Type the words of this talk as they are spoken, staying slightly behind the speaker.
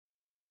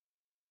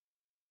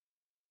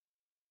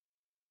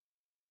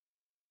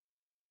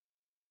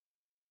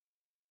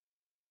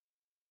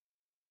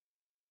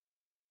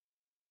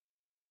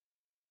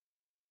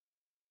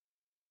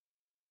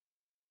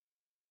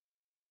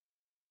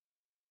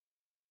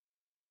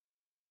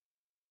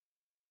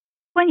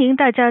欢迎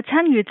大家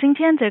参与今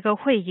天这个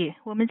会议。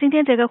我们今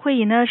天这个会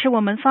议呢，是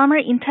我们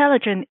Farmer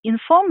Intelligence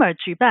Informer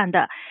举办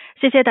的，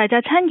谢谢大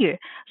家参与。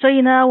所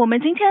以呢，我们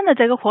今天的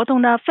这个活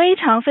动呢，非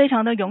常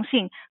的荣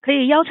幸，可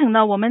以邀请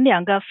到我们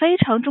两个非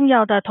常重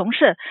要的同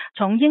事，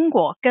从英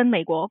国跟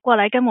美国过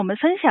来跟我们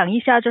分享一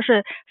下，就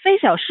是非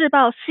小细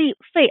胞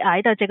肺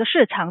癌的这个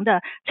市场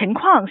的情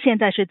况现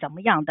在是怎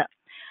么样的。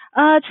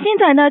现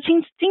在呢，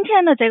今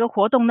天的这个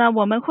活动呢，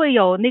我们会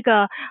有那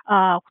个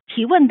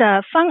提问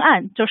的方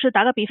案，就是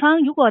打个比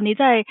方，如果你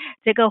在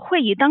这个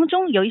会议当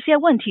中有一些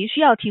问题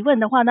需要提问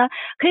的话呢，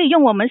可以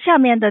用我们下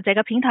面的这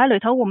个平台里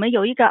头，我们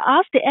有一个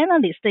Ask the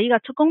Analyst 的一个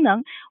功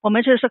能，我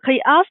们就是可以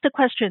Ask the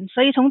question，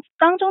 所以从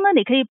当中呢，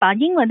你可以把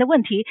英文的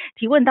问题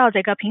提问到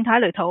这个平台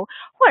里头，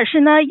或者是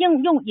呢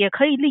也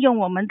可以利用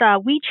我们的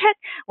WeChat，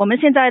 我们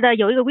现在的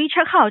有一个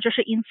WeChat 号，就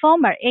是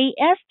Informer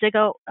AS 这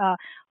个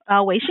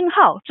微信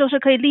号，就是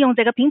可以利用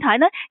这个平台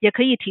呢，也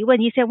可以提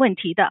问一些问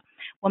题的。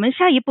我们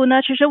下一步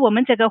呢，其实我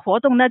们这个活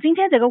动呢，今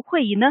天这个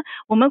会议呢，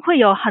我们会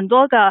有很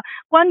多个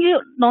关于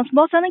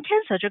non-small cell lung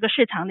cancer 这个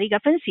市场的一个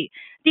分析。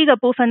第一个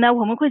部分呢，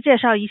我们会介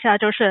绍一下，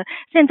就是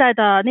现在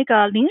的那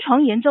个临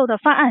床研究的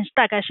方案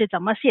大概是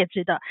怎么设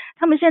置的，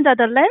他们现在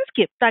的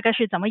landscape 大概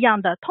是怎么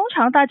样的。通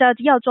常大家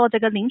要做这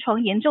个临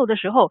床研究的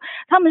时候，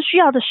他们需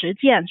要的时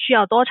间需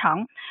要多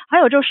长，还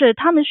有就是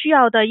他们需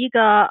要的一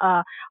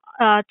个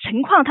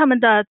情况，他们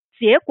的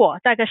结果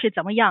大概是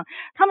怎么样？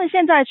他们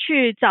现在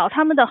去找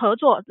他们的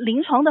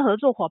临床的合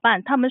作伙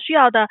伴，他们需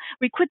要的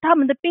recruit 他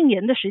们的病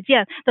人的时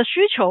间的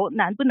需求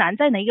难不难？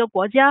在哪一个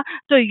国家？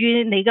对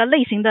于哪个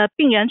类型的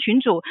病人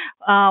群组？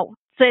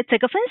这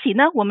个分析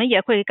呢，我们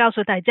也会告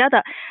诉大家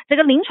的。这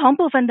个临床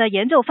部分的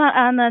研究方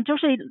案呢，就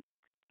是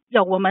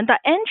有我们的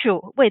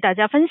Andrew 为大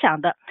家分享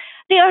的。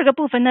第二个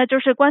部分呢，就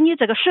是关于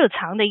这个市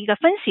场的一个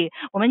分析，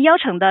我们邀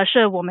请的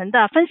是我们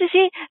的分析师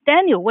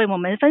Daniel 为我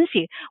们分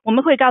析。我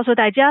们会告诉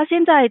大家，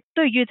现在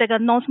对于这个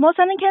non-small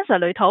cell lung cancer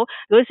里头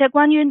有一些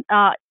关于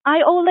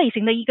IO 类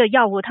型的一个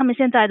药物，他们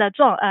现在的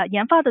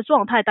研发的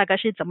状态大概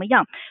是怎么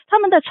样？他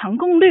们的成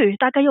功率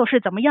大概又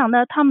是怎么样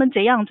呢？他们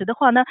这样子的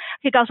话呢，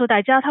可以告诉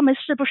大家他们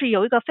是不是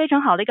有一个非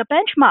常好的一个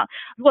benchmark？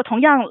 如果同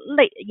样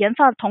研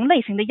发同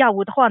类型的药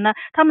物的话呢，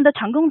他们的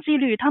成功几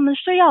率，他们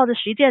需要的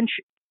时间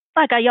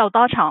大概要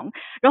多长？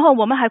然后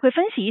我们还会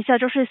分析一下，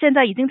就是现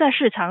在已经在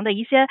市场的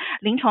一些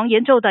临床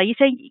研究的一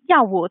些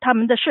药物，他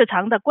们的市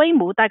场的规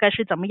模大概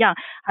是怎么样？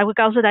还会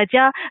告诉大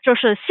家，就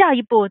是下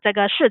一步这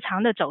个市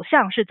场的走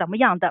向是怎么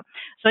样的。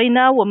所以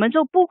呢，我们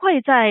就不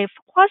会再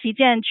花时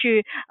间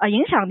去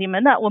影响你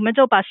们了，我们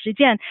就把时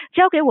间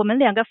交给我们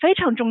两个非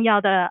常重要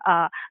的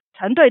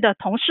团队的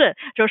同事，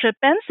就是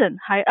Benson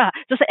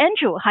就是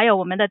Andrew 还有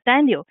我们的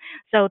Daniel。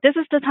 So this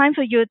is the time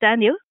for you,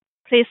 Daniel.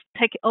 Please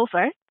take it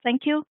over.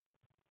 Thank you.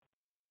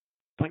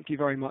 Thank you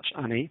very much,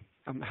 Annie.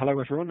 Hello,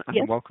 everyone,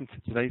 and welcome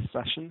to today's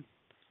session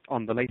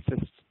on the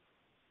latest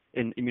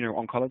in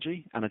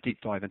immuno-oncology and a deep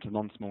dive into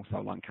non-small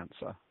cell lung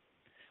cancer.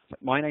 So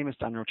my name is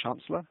Daniel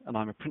Chancellor, and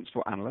I'm a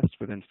principal analyst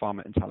within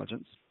Pharma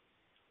Intelligence,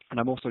 and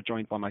I'm also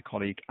joined by my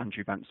colleague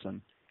Andrew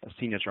Benson, a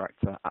senior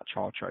director at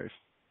Trial Trove.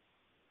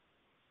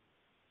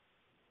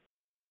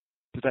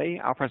 Today,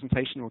 our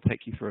presentation will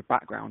take you through a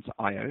background to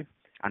IO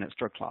and its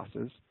drug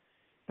classes.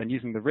 Then,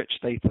 using the rich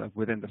data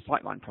within the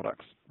Sightline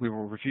products, we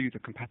will review the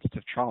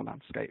competitive trial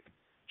landscape,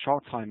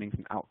 trial timings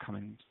and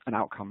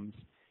outcomes,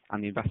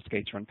 and the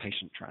investigator and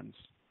patient trends.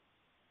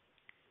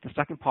 The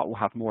second part will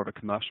have more of a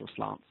commercial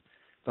slant,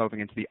 delving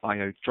into the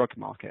IO drug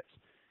market,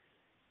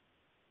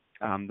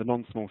 the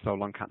non-small cell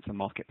lung cancer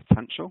market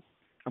potential,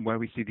 and where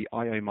we see the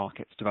IO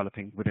markets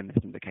developing within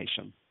this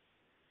indication.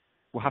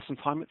 We'll have some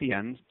time at the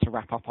end to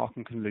wrap up our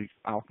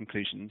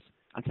conclusions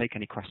and take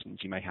any questions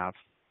you may have.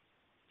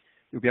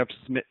 You'll be able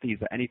to submit these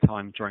at any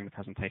time during the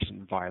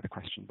presentation via the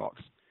question box.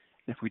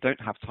 And if we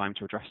don't have time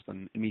to address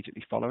them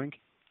immediately following,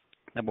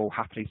 then we'll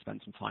happily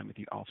spend some time with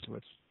you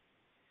afterwards.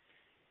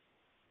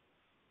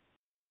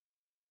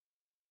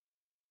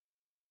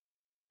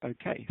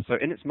 Okay, so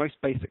in its most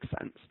basic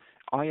sense,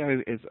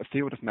 IO is a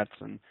field of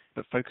medicine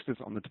that focuses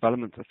on the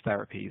development of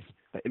therapies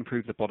that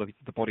improve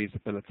the body's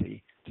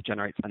ability to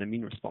generate an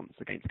immune response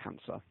against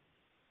cancer.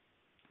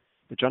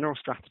 The general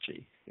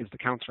strategy is to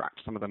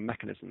counteract some of the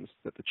mechanisms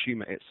that the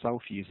tumour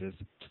itself uses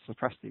to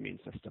suppress the immune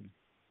system.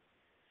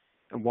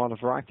 And while a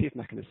variety of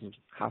mechanisms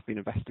have been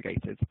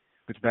investigated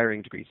with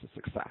varying degrees of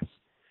success,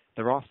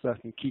 there are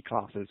certain key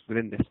classes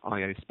within this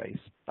IO space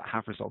that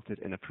have resulted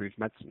in approved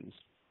medicines,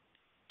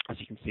 as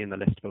you can see in the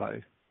list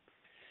below.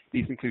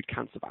 These include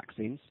cancer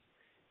vaccines,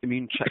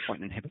 immune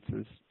checkpoint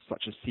inhibitors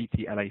such as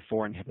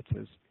CTLA-4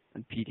 inhibitors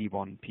and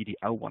PD-1,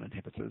 PD-L1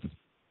 inhibitors.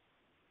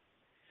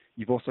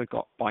 You've also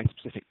got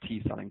bispecific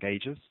T-cell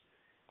engagers,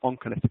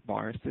 oncolytic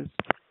viruses,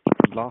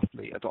 and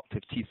lastly,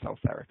 adoptive T-cell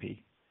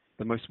therapy,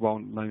 the most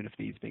well-known of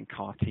these being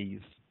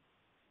CAR-Ts.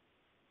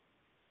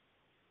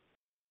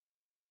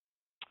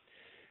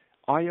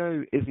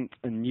 IO isn't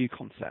a new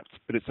concept,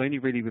 but it's only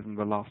really within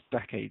the last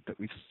decade that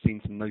we've seen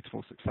some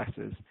notable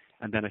successes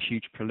and then a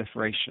huge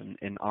proliferation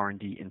in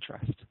R&D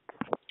interest.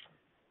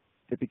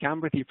 It began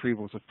with the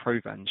approvals of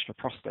Provenge for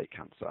prostate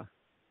cancer,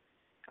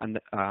 and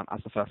as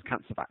the first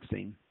cancer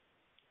vaccine,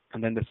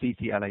 and then the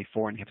CTLA-4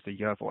 inhibitor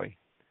Yervoy.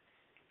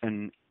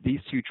 And these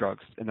two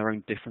drugs, in their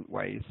own different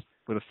ways,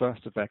 were the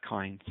first of their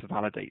kind to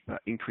validate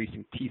that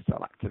increasing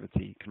T-cell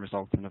activity can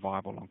result in a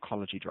viable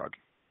oncology drug.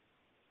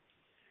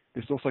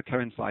 This also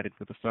coincided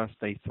with the first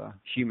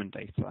human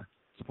data,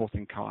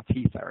 supporting CAR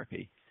T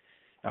therapy,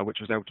 which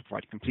was able to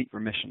provide complete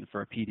remission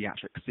for a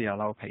pediatric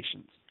CLL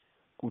patient,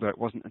 although it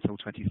wasn't until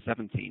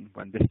 2017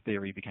 when this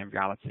theory became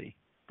reality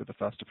with the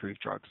first approved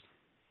drugs.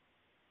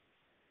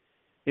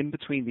 In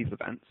between these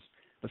events,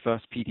 the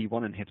first PD-1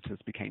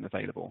 inhibitors became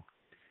available,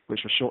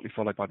 which was shortly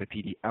followed by the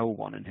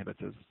PD-L1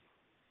 inhibitors.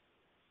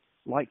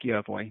 Like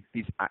Yervoy,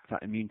 these act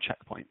at immune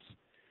checkpoints,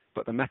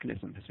 but the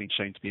mechanism has been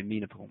shown to be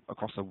amenable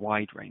across a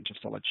wide range of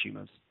solid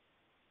tumours.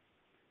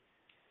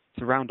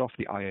 To round off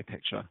the IO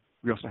picture,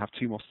 we also have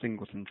two more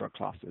singleton drug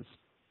classes.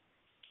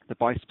 The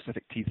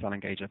bispecific T-cell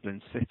engager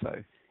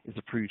Blincito is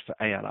approved for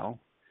ALL,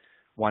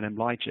 while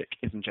Imlygic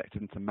is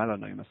injected into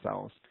melanoma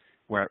cells,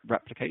 where it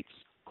replicates,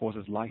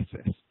 causes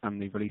lysis,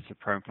 and the release of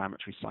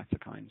pro-inflammatory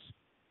cytokines.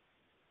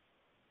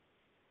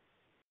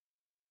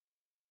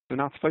 So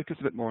now to focus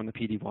a bit more on the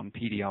PD-1,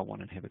 PD-L1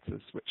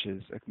 inhibitors, which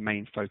is a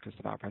main focus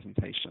of our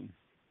presentation.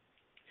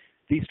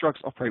 These drugs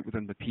operate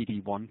within the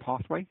PD-1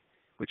 pathway,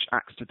 which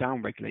acts to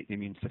downregulate the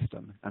immune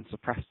system and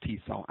suppress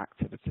T-cell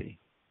activity.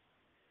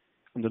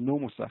 Under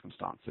normal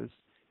circumstances,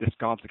 this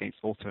guards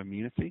against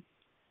autoimmunity,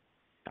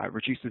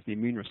 reduces the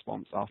immune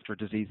response after a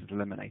disease is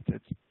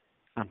eliminated,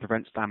 and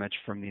prevents damage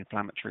from the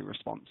inflammatory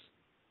response.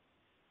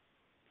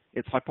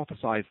 It's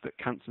hypothesized that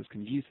cancers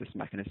can use this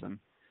mechanism,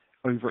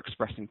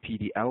 overexpressing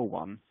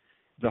PD-L1,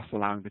 thus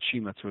allowing the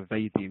tumor to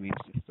evade the immune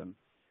system,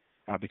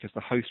 because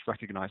the host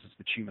recognizes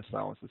the tumor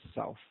cells as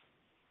self.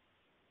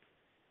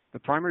 The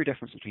primary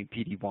difference between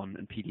PD-1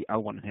 and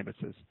PD-L1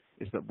 inhibitors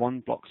is that one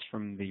blocks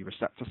from the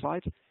receptor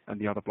side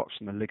and the other blocks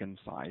from the ligand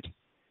side.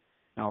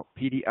 Now,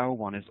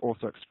 PD-L1 is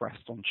also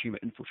expressed on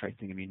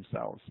tumor-infiltrating immune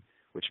cells,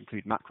 which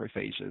include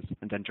macrophages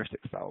and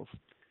dendritic cells.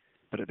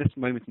 But at this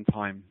moment in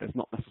time, there's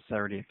not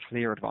necessarily a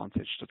clear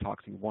advantage to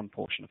targeting one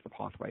portion of the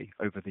pathway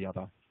over the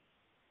other.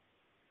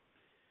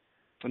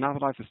 So now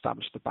that I've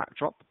established the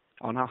backdrop,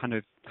 I'll now hand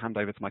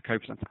over to my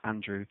co-presenter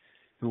Andrew,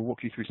 who will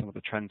walk you through some of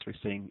the trends we're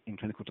seeing in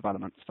clinical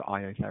developments for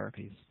IO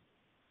therapies.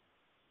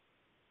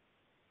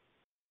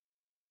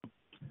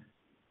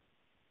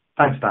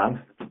 Thanks,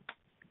 Dan.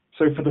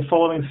 So for the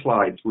following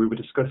slides, we were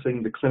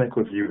discussing the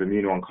clinical view of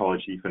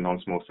immuno-oncology for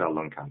non-small cell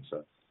lung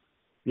cancer.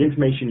 The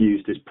information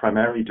used is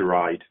primarily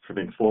derived from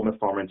Informa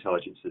Pharma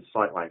Intelligence's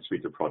Sightline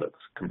suite of products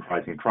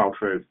comprising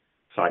TrialTrove,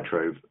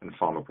 Cytrove, and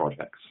Pharma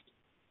projects.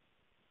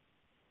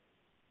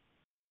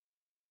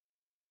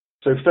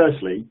 So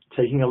firstly,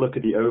 taking a look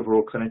at the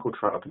overall clinical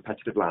trial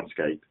competitive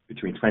landscape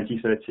between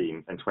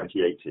 2013 and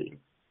 2018,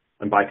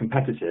 and by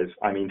competitive,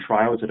 I mean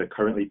trials that are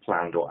currently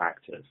planned or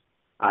active,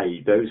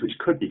 i.e. those which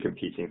could be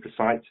competing for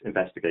sites,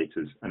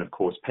 investigators, and of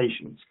course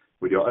patients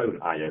with your own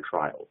IO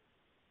trial.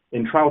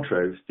 In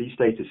TrialTrove, these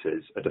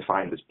statuses are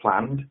defined as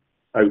planned,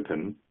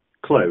 open,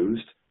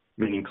 closed,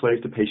 meaning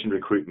closed to patient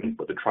recruitment,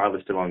 but the trial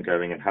is still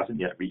ongoing and hasn't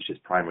yet reached its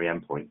primary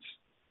endpoints,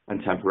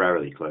 and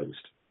temporarily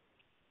closed.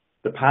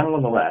 The panel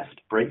on the left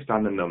breaks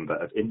down the number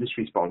of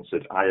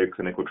industry-sponsored IO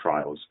clinical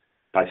trials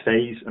by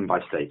phase and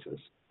by status.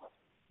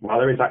 While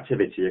there is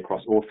activity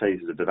across all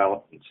phases of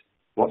development,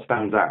 what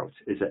stands out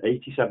is that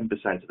 87%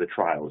 of the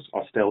trials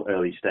are still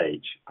early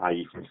stage,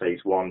 i.e. from phase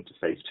 1 to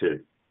phase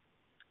 2.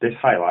 This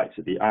highlights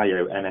that the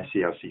IO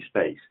NSCLC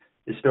space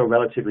is still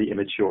relatively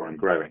immature and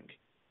growing,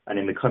 and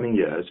in the coming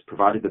years,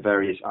 provided the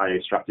various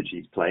IO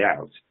strategies play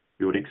out,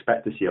 we would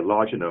expect to see a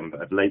larger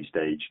number of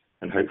late-stage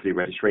and hopefully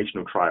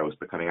registrational trials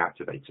becoming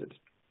activated,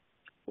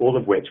 all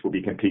of which will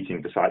be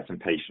competing for sites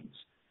and patients.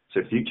 So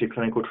future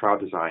clinical trial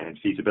design and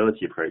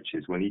feasibility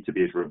approaches will need to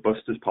be as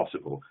robust as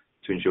possible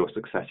to ensure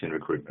success in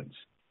recruitment.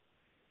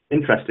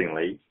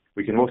 Interestingly,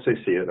 we can also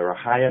see that there are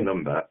a higher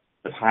number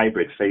of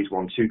hybrid phase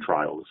 1-2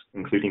 trials,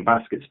 including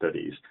basket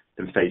studies,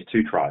 than phase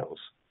 2 trials.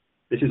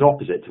 This is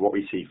opposite to what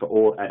we see for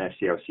all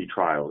NSCLC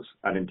trials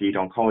and indeed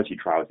oncology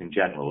trials in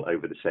general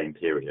over the same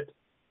period.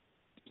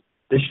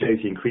 This shows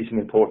the increasing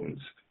importance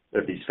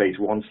of these phase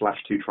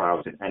 1/2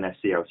 trials in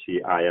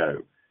NSCLC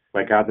IO,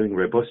 where gathering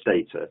robust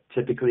data,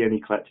 typically only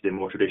collected in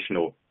more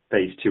traditional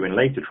phase 2 and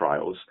later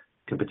trials,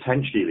 can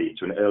potentially lead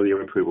to an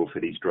earlier approval for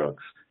these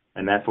drugs,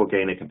 and therefore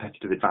gain a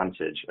competitive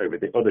advantage over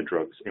the other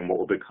drugs in what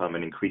will become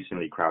an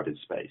increasingly crowded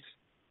space.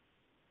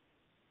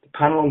 The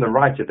panel on the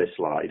right of this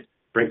slide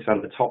breaks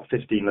down the top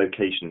 15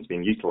 locations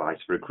being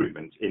utilized for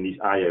recruitment in these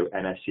IO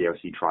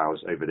NSCLC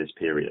trials over this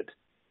period.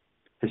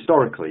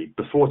 Historically,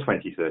 before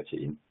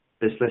 2013,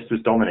 this list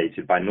was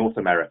dominated by North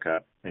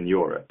America and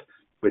Europe,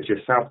 with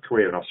just South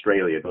Korea and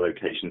Australia the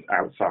locations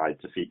outside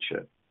to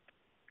feature.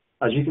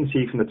 As you can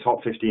see from the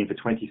top 15 for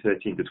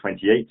 2013 to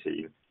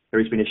 2018, there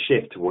has been a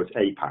shift towards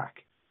APAC,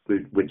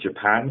 with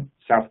Japan,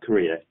 South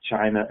Korea,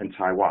 China, and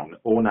Taiwan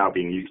all now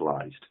being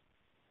utilized.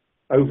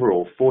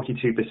 Overall,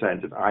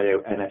 42% of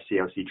IO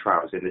NSCLC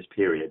trials in this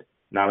period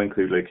now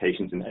include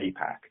locations in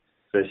APAC,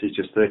 versus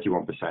just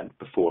 31%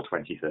 before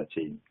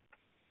 2013.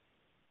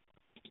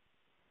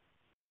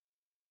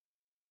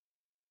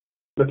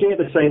 Looking at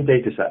the same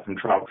data set from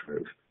Trial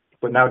Trove,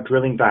 but now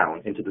drilling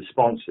down into the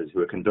sponsors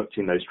who are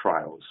conducting those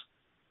trials,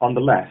 on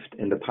the left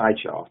in the pie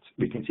chart,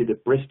 we can see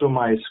that Bristol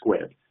Myers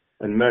Squibb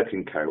and Merck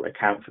 & Co.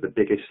 account for the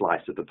biggest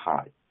slice of the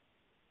pie.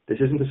 This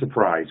isn't a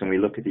surprise when we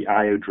look at the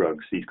IO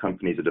drugs these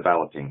companies are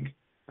developing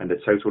and the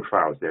total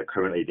trials they are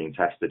currently being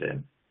tested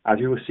in, as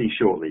you will see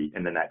shortly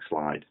in the next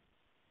slide.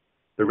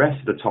 The rest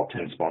of the top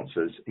 10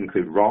 sponsors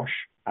include Roche,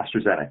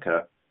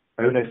 AstraZeneca,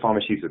 Ono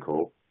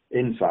Pharmaceutical,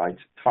 Incyte,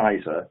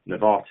 Pfizer,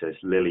 Novartis,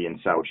 Lilly, and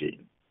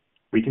Celgene.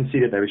 We can see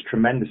that there is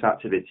tremendous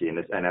activity in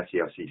this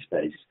NSCLC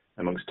space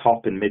amongst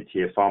top and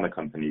mid-tier pharma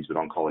companies with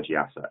oncology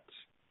assets.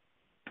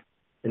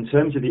 In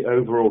terms of the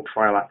overall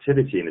trial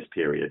activity in this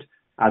period,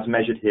 as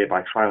measured here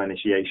by trial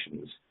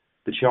initiations,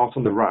 the chart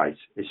on the right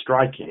is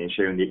striking in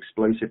showing the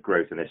explosive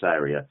growth in this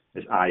area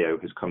as IO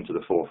has come to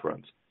the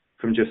forefront,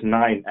 from just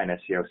 9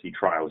 NSCLC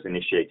trials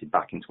initiated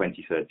back in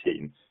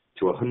 2013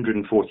 to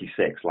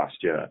 146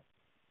 last year.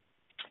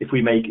 If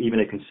we make even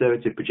a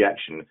conservative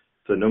projection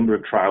for the number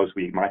of trials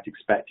we might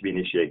expect to be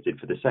initiated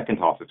for the second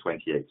half of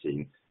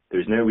 2018,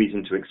 there is no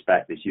reason to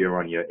expect this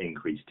year-on-year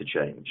increase to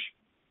change.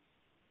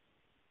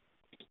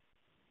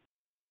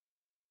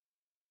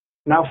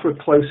 Now for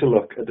a closer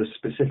look at the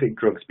specific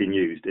drugs being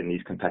used in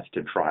these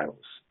competitive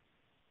trials.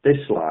 This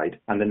slide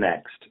and the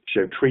next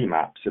show tree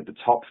maps of the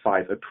top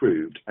 5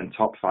 approved and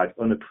top 5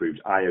 unapproved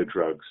IO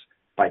drugs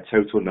by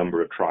total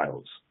number of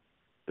trials.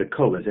 The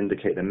colours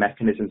indicate the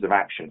mechanisms of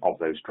action of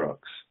those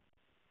drugs.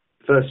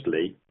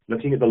 Firstly,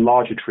 looking at the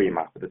larger tree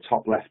map at the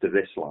top left of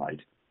this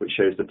slide, which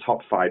shows the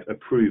top 5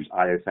 approved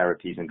IO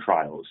therapies in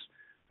trials,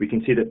 we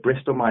can see that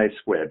Bristol Myers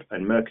Squibb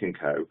and Merck &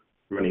 Co.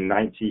 running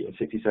 90 and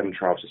 67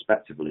 trials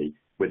respectively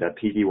with their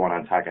PD-1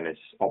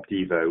 antagonists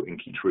Opdivo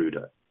and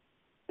Keytruda.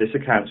 This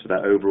accounts for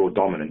their overall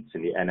dominance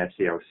in the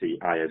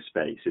NSCLC IO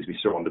space, as we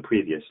saw on the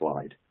previous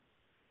slide.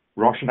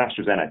 Roche and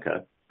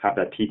AstraZeneca have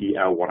their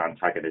PD-L1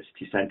 antagonists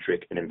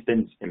Tecentriq and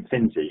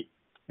Imfinzi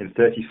in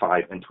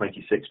 35 and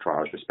 26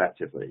 trials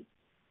respectively.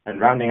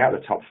 And rounding out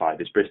the top 5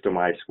 is Bristol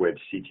Myers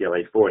Squibb's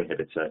CTLA-4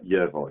 inhibitor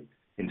Yervoy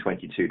in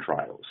 22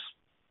 trials.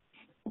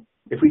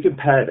 If we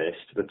compare this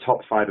to the top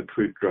 5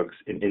 approved drugs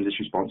in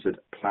industry-sponsored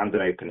planned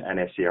and open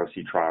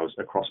NSCLC trials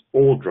across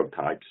all drug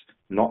types,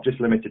 not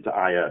just limited to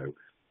IO,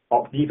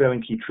 Opdivo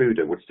and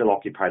Keytruda would still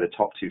occupy the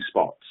top 2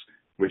 spots,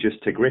 with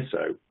just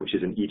Tagrisso, which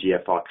is an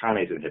EGFR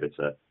kinase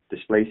inhibitor,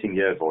 displacing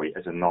Yervoy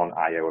as a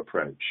non-IO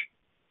approach.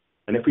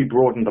 And if we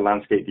broaden the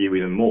landscape view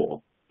even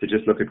more to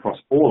just look across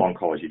all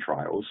oncology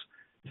trials,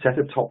 the set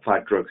of top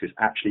 5 drugs is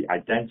actually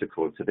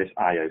identical to this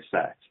IO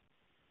set.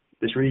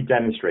 This really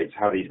demonstrates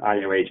how these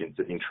IO agents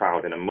are being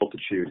trialed in a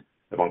multitude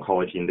of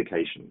oncology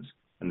indications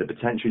and the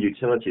potential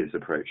utility of this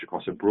approach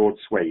across a broad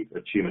swathe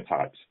of tumour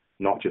types,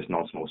 not just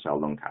non-small cell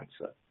lung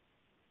cancer.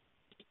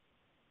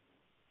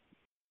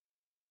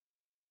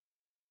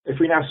 If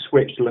we now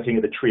switch to looking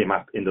at the tree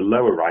map in the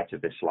lower right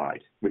of this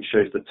slide, which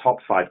shows the top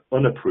 5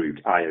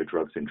 unapproved IO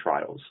drugs in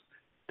trials,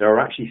 there are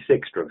actually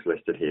 6 drugs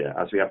listed here,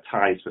 as we have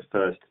ties for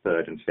 1st,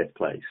 3rd, and 5th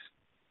place.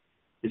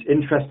 It's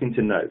interesting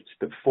to note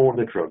that 4 of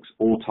the drugs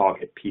all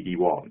target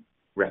PD-1,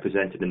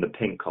 represented in the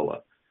pink colour,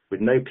 with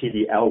no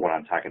PD-L1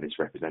 antagonists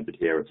represented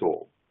here at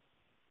all.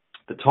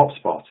 The top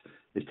spot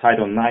is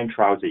tied on 9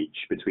 trials each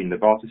between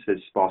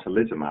Novartis'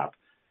 spartalizumab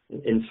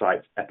and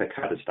Incyte's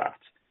epacadostat,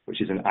 which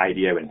is an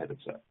IDO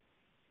inhibitor.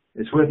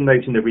 It's worth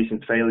noting the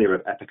recent failure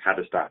of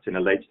epacadostat in a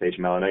late-stage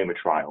melanoma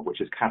trial, which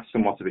has cast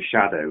somewhat of a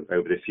shadow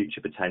over the future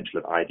potential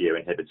of IDO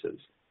inhibitors,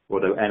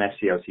 although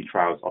NSCLC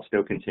trials are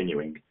still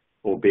continuing,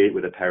 albeit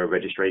with a pair of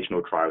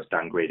registrational trials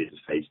downgraded to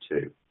phase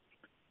 2.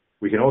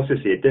 We can also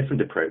see a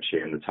different approach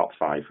here in the top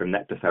 5 from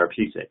Nectar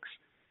Therapeutics,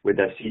 with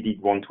their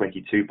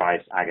CD122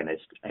 biased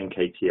agonist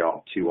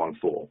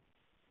NKTR214.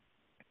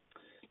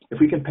 If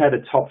we compare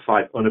the top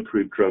 5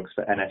 unapproved drugs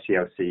for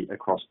NSCLC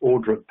across all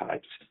drug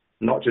types,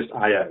 not just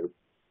IO,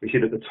 we see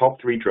that the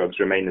top 3 drugs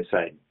remain the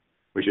same,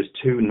 with just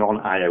 2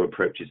 non-IO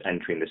approaches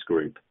entering this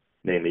group,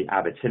 namely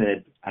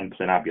abitinib and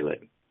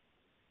plinabulin.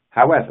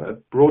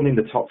 However, broadening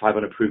the top 5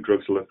 unapproved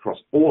drugs to look across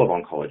all of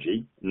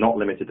oncology, not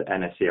limited to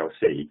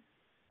NSCLC,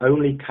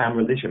 only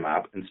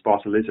camrelizumab and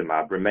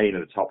spartalizumab remain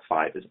in the top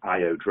 5 as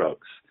IO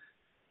drugs.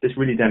 This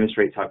really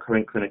demonstrates how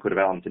current clinical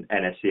development in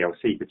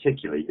NSCLC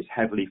particularly is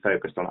heavily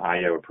focused on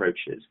IO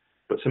approaches,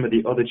 but some of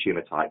the other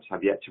tumour types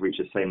have yet to reach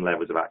the same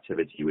levels of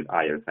activity with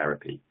IO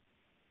therapy.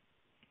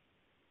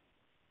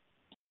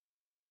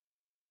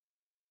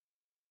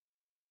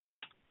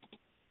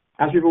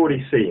 As we've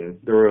already seen,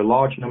 there are a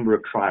large number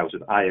of trials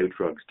with IO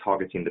drugs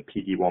targeting the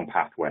PD-1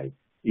 pathway,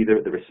 either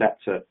at the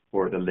receptor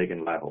or at the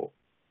ligand level.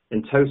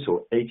 In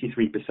total,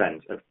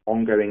 83% of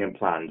ongoing and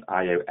planned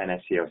IO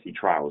NSCLC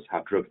trials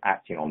have drugs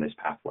acting on this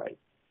pathway.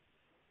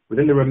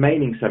 Within the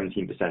remaining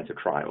 17% of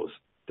trials,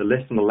 the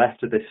list on the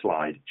left of this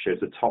slide shows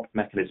the top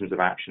mechanisms of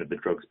action of the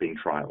drugs being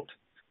trialled.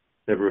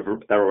 There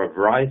are a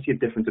variety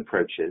of different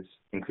approaches,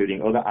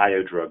 including other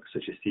IO drugs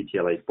such as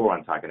CTLA-4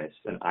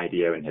 antagonists and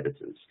IDO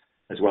inhibitors,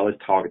 as well as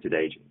targeted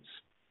agents.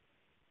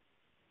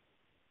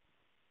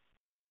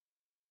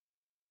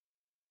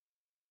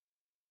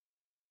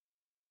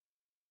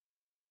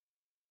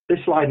 This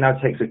slide now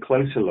takes a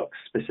closer look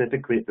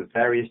specifically at the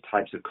various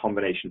types of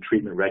combination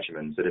treatment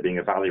regimens that are being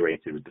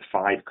evaluated with the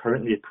 5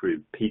 currently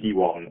approved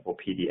PD-1 or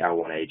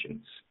PD-L1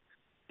 agents.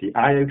 The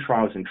IO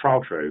trials in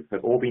TrialTrove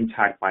have all been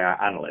tagged by our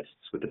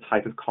analysts with the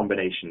type of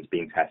combinations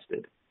being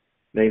tested,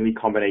 namely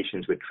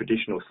combinations with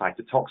traditional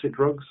cytotoxic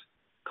drugs,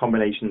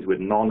 combinations with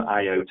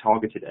non-IO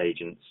targeted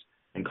agents,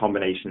 and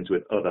combinations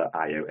with other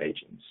IO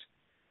agents.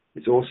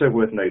 It's also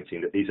worth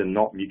noting that these are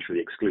not mutually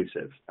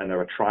exclusive, and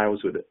there are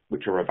trials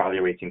which are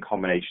evaluating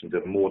combinations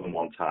of more than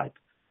one type,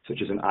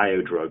 such as an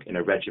IO drug in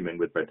a regimen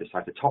with both a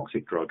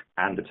cytotoxic drug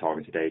and a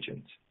targeted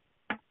agent.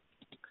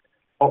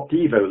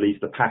 Opdivo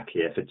leads the pack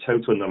here for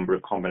total number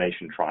of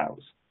combination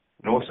trials,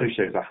 and also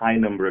shows a high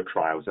number of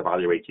trials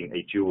evaluating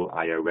a dual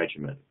IO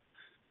regimen.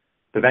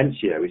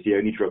 Bavencio is the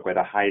only drug where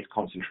the highest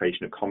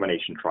concentration of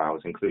combination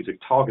trials includes a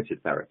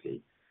targeted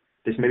therapy.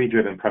 This may be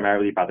driven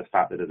primarily by the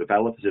fact that the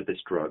developers of this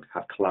drug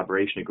have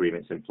collaboration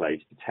agreements in place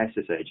to test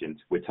this agent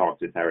with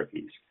targeted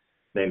therapies,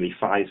 namely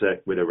Pfizer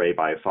with Array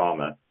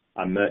BioPharma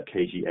and Merck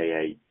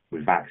KGaA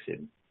with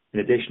Vaccine. In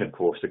addition, of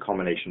course, to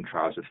combination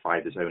trials with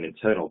Pfizer's own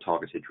internal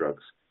targeted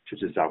drugs,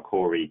 such as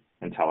Xalkori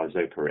and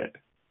talazoparib.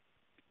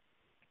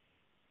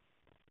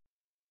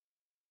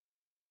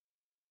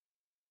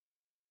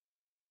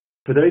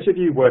 For those of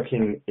you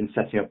working in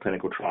setting up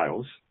clinical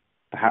trials,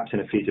 perhaps in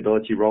a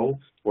feasibility role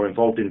or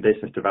involved in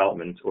business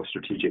development or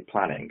strategic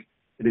planning,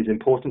 it is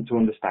important to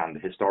understand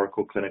the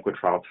historical clinical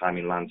trial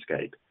timing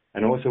landscape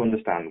and also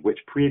understand which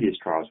previous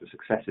trials were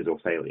successes or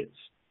failures.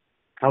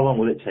 How long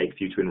will it take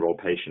for you to enroll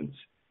patients?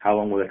 How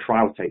long will a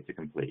trial take to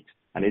complete?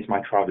 And is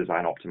my trial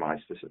design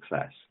optimized for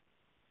success?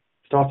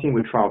 Starting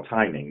with trial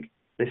timing,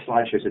 this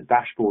slide shows a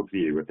dashboard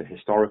view of the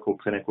historical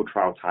clinical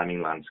trial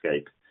timing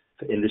landscape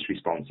for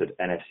industry-sponsored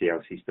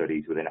NSCLC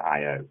studies within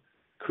IO,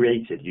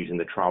 created using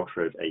the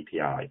TrialTrove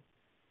API.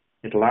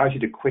 It allows you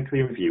to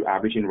quickly review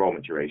average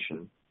enrollment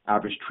duration,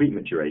 average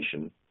treatment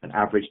duration, and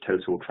average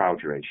total trial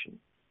duration.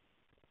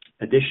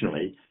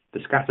 Additionally, the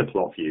scatter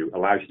plot view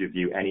allows you to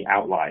view any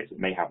outliers that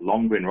may have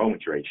longer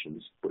enrollment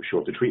durations but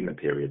shorter treatment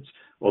periods,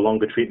 or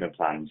longer treatment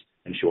plans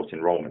and short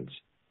enrollments.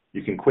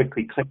 You can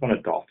quickly click on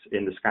a dot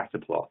in the scatter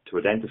plot to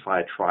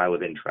identify a trial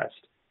of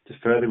interest, to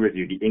further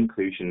review the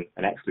inclusion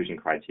and exclusion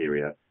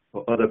criteria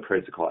or other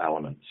protocol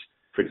elements,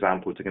 for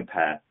example, to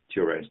compare to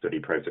your own study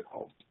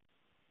protocol.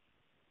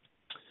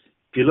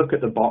 If you look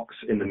at the box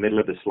in the middle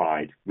of the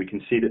slide, we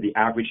can see that the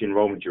average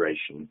enrollment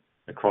duration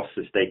across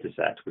this data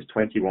set was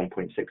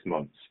 21.6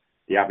 months,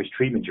 the average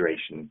treatment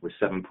duration was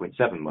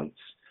 7.7 months,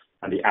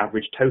 and the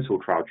average total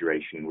trial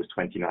duration was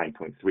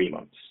 29.3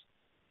 months.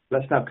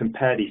 Let's now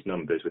compare these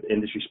numbers with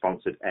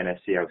industry-sponsored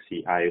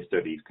NSCLC IO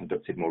studies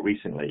conducted more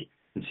recently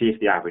and see if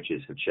the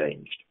averages have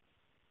changed.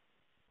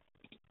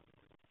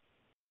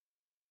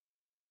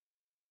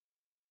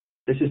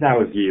 This is now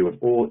a view of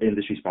all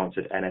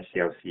industry-sponsored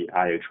NSCLC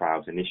IO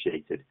trials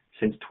initiated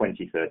since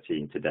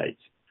 2013 to date.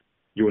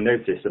 You will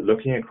notice that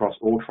looking across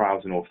all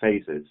trials in all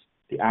phases,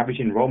 the average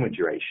enrollment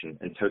duration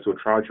and total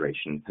trial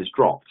duration has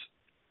dropped.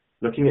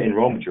 Looking at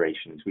enrollment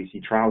durations, we see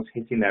trials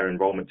hitting their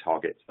enrollment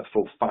targets a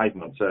full 5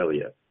 months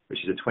earlier, which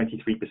is a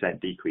 23%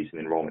 decrease in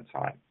enrollment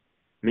time.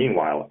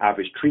 Meanwhile,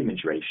 average treatment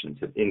durations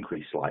have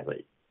increased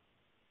slightly.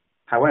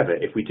 However,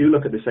 if we do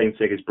look at the same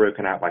figures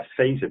broken out by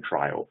phase of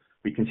trial,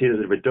 we can see that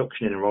the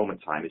reduction in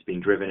enrollment time is being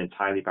driven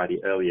entirely by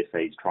the earlier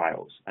phase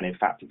trials, and in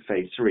fact, in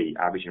phase 3,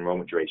 average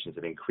enrollment durations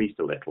have increased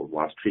a little,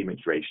 whilst treatment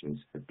durations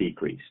have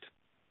decreased.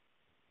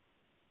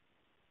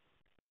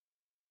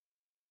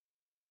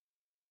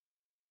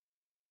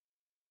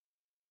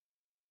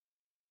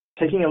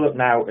 Taking a look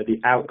now at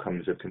the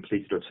outcomes of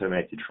completed or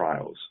terminated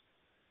trials.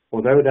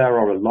 Although there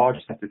are a large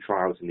set of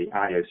trials in the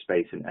IO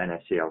space and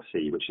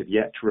NSCLC which have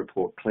yet to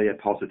report clear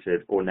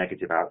positive or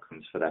negative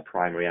outcomes for their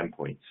primary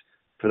endpoints,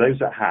 for those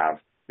that have,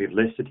 we've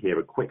listed here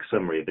a quick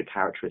summary of the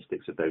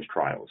characteristics of those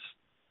trials.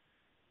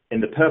 In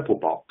the purple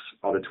box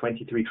are the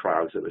 23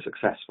 trials that were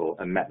successful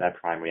and met their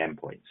primary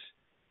endpoints.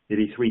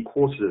 Nearly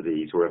 3/4 of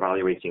these were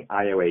evaluating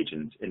IO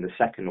agents in the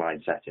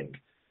second-line setting,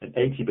 and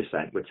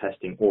 80% were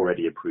testing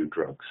already approved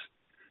drugs.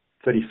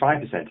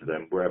 35% of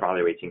them were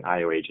evaluating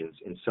IO agents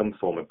in some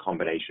form of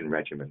combination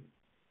regimen.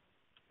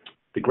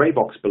 The grey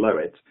box below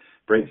it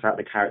breaks out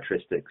the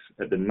characteristics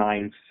of the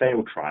 9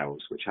 failed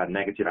trials which had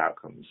negative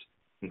outcomes,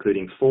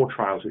 including 4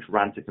 trials which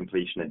ran to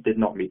completion and did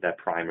not meet their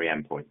primary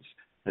endpoints,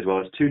 as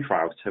well as 2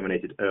 trials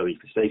terminated early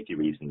for safety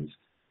reasons,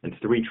 and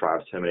 3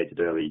 trials terminated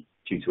early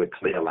due to a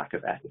clear lack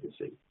of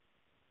efficacy.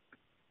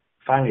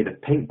 Finally, the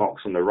pink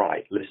box on the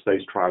right lists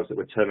those trials that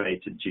were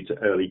terminated due to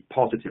early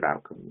positive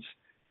outcomes.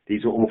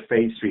 These are all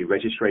phase 3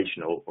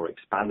 registrational or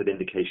expanded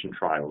indication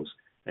trials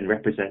and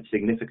represent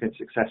significant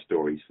success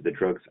stories for the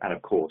drugs and,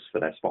 of course,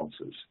 for their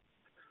sponsors.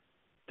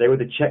 They were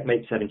the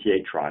Checkmate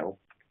 78 trial,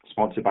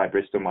 sponsored by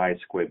Bristol Myers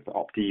Squibb for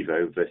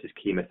Opdivo versus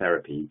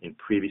chemotherapy in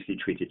previously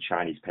treated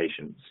Chinese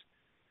patients.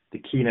 The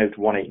Keynote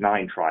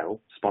 189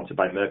 trial, sponsored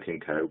by Merck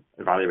 & Co.,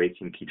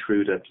 evaluating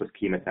Keytruda plus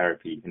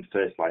chemotherapy in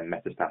first-line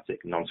metastatic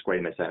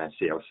non-squamous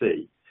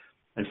NSCLC.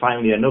 And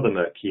finally, another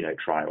Merck Keynote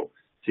trial,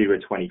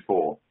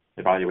 024,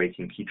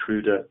 evaluating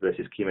Keytruda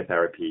versus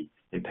chemotherapy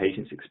in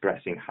patients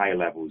expressing high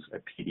levels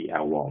of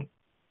PD-L1.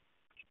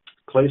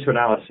 Closer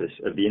analysis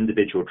of the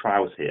individual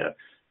trials here,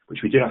 which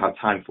we do not have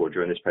time for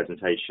during this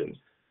presentation,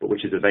 but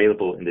which is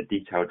available in the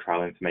detailed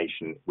trial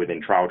information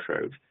within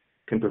TrialTrove,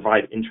 can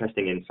provide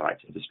interesting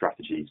insights into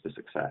strategies for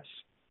success.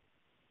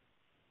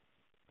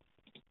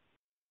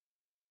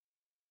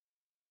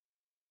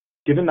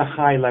 Given the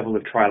high level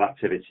of trial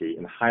activity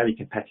and the highly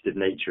competitive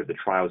nature of the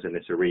trials in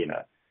this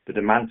arena, the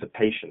demand for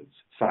patients,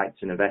 sites,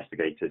 and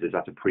investigators is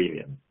at a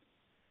premium.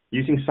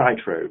 Using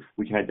SiteTrove,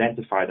 we can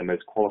identify the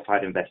most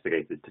qualified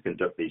investigators to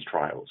conduct these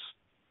trials.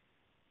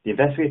 The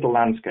investigator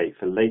landscape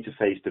for later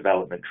phase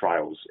development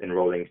trials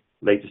enrolling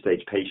later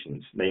stage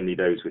patients, namely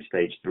those with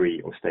stage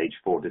 3 or stage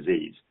 4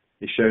 disease,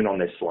 is shown on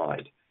this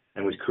slide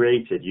and was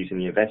created using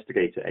the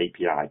investigator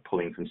API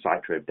pulling from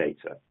SiteTrove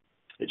data.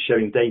 It's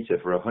showing data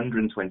for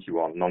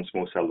 121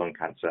 non-small cell lung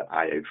cancer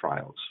IO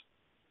trials.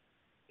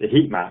 The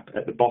heat map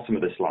at the bottom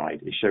of the slide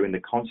is showing the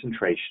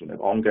concentration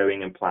of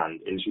ongoing and planned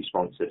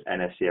industry-sponsored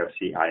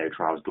NSCLC IO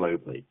trials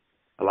globally,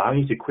 allowing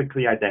you to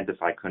quickly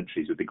identify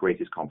countries with the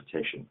greatest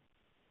competition.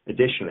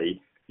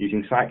 Additionally,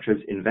 using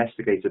SiteTrove's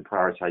investigator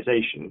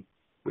prioritization,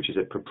 which is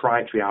a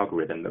proprietary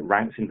algorithm that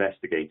ranks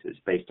investigators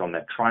based on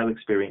their trial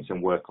experience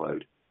and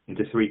workload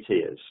into 3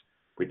 tiers,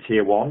 with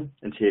Tier 1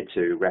 and Tier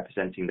 2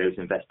 representing those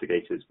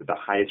investigators with the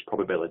highest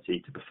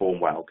probability to perform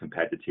well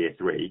compared to Tier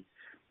 3,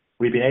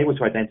 we've been able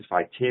to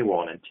identify Tier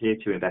 1 and Tier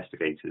 2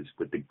 investigators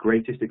with the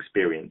greatest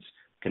experience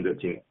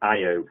conducting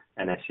IO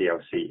and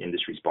NSCLC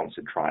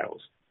industry-sponsored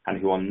trials, and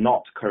who are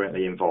not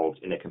currently involved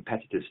in a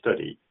competitive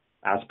study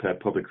as per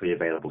publicly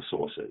available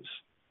sources.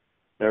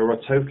 There are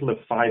a total of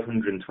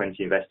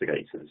 520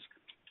 investigators,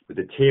 with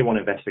the Tier 1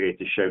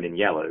 investigators shown in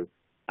yellow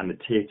and the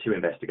Tier 2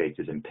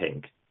 investigators in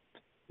pink.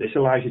 This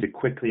allows you to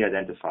quickly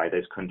identify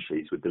those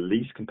countries with the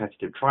least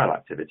competitive trial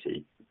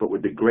activity, but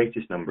with the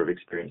greatest number of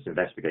experienced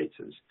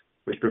investigators,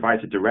 which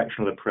provides a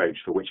directional approach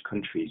for which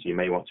countries you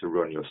may want to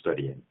run your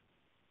study in.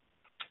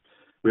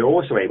 We are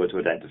also able to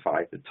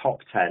identify the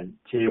top 10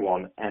 Tier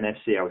 1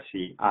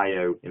 NSCLC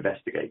IO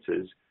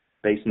investigators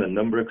based on the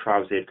number of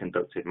trials they have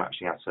conducted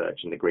matching our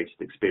search and the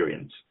greatest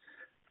experience,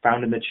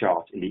 found in the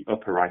chart in the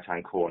upper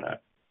right-hand corner,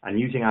 and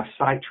using our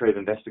SiteTrove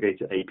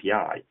Investigator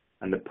API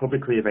and the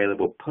publicly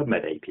available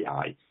PubMed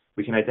API,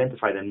 we can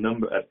identify the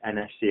number of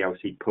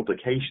NSCLC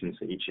publications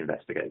for each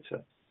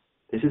investigator.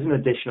 This is an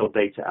additional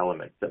data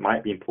element that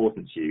might be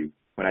important to you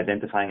when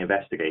identifying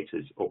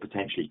investigators or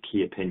potentially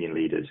key opinion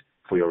leaders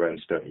for your own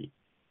study.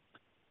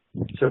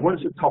 So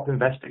once the top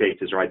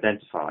investigators are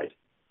identified,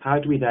 how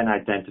do we then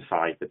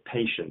identify the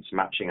patients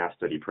matching our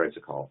study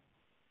protocol?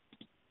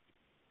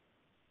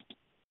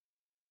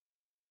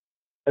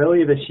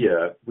 Earlier this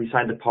year, we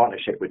signed a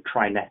partnership with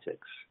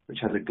Trinetics, which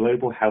has a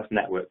global health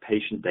network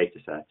patient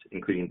dataset,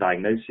 including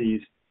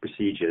diagnoses,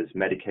 procedures,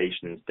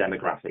 medications,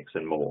 demographics,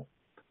 and more.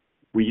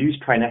 We use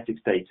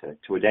Trinetics data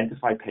to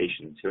identify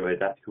patients who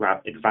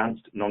have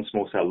advanced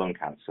non-small cell lung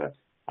cancer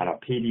and are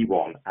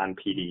PD-1 and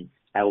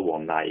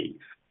PD-L1 naive.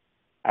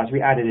 As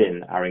we added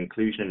in our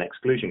inclusion and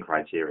exclusion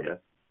criteria,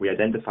 we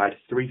identified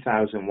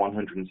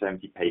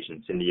 3,170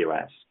 patients in the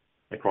US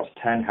across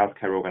 10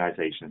 healthcare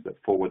organizations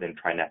that fall within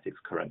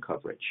Trinetics' current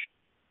coverage.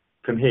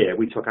 From here,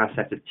 we took our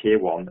set of Tier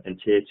 1 and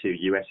Tier 2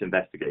 US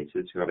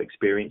investigators who have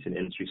experience in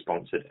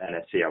industry-sponsored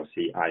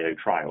NSCLC IO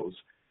trials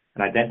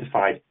and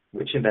identified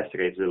which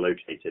investigators are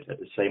located at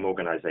the same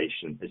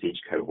organization as each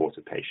cohort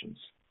of patients.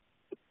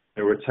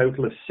 There were a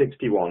total of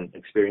 61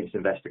 experienced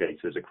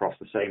investigators across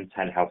the same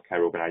 10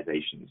 healthcare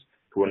organizations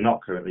who are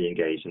not currently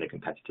engaged in a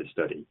competitive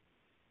study.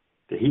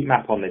 The heat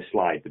map on this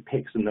slide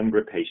depicts the number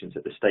of patients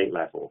at the state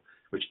level,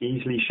 which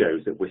easily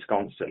shows that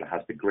Wisconsin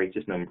has the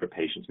greatest number of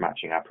patients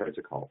matching our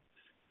protocol.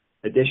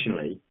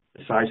 Additionally,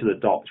 the size of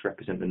the dots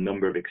represent the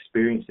number of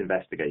experienced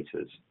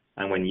investigators,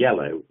 and when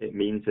yellow, it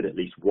means that at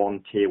least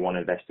one Tier 1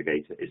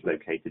 investigator is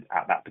located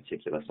at that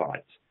particular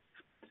site.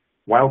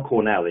 Weill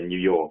Cornell in New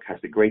York has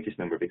the greatest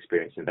number of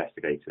experienced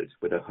investigators,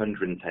 with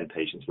 110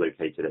 patients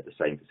located at the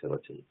same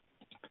facility.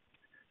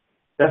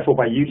 Therefore,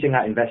 by using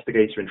our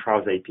investigator and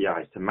trials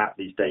APIs to map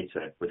these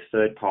data with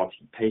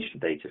third-party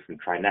patient data from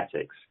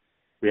Trinetics,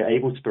 we are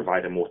able to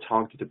provide a more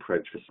targeted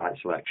approach for site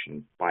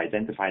selection by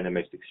identifying the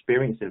most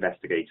experienced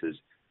investigators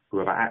who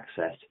have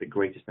access to the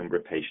greatest number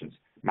of patients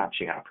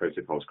matching our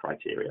protocol's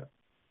criteria.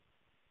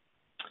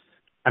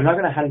 I'm now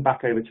going to hand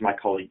back over to my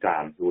colleague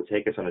Dan, who will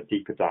take us on a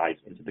deeper dive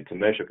into the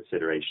commercial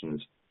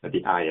considerations of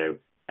the IO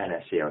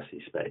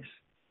NSCLC space.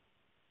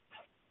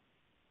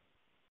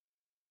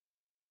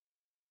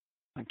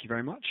 Thank you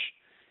very much.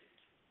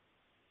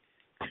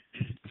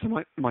 So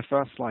my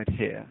first slide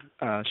here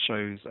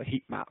shows a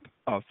heat map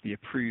of the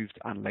approved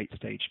and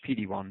late-stage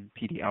PD-1,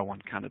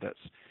 PD-L1 candidates,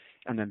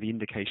 and then the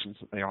indications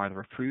that they are either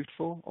approved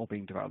for or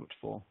being developed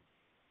for.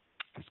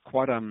 It's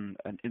quite an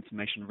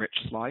information-rich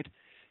slide,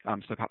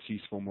 so perhaps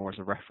useful more as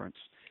a reference,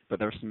 but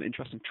there are some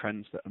interesting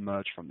trends that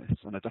emerge from this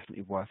and are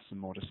definitely worth some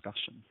more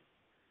discussion.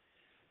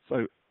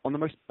 So on the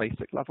most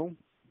basic level,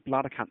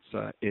 bladder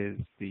cancer is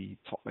the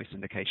topmost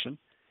indication,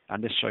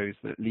 and this shows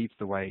that it leads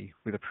the way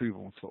with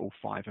approvals for all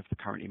 5 of the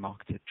currently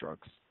marketed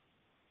drugs.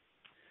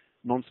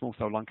 Non-small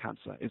cell lung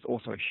cancer is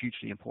also a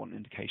hugely important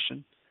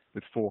indication,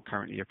 with 4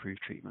 currently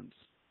approved treatments.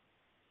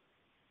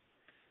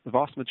 The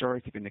vast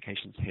majority of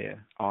indications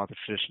here are the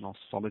traditional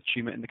solid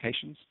tumor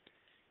indications.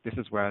 This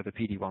is where the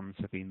PD-1s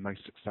have been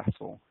most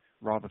successful,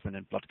 rather than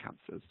in blood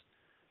cancers,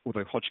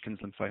 although Hodgkin's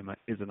lymphoma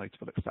is a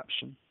notable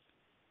exception.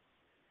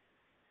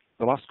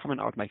 The last comment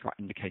I would make about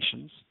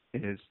indications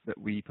is that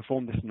we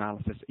performed this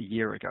analysis a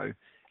year ago,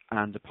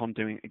 and upon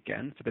doing it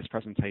again for this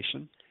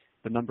presentation,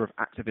 the number of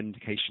active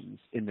indications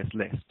in this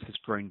list has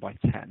grown by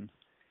 10,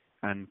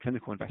 and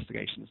clinical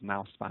investigations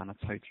now span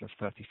a total of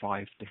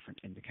 35 different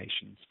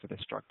indications for this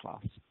drug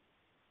class.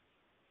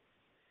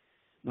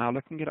 Now,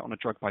 looking at it on a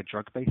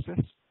drug-by-drug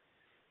basis,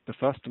 the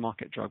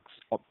first-to-market drugs,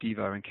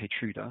 Opdivo and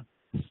Keytruda,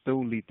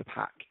 still lead the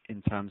pack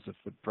in terms of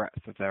the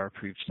breadth of their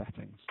approved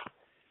settings.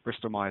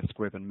 Bristol Myers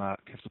Squibb and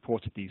Merck have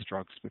supported these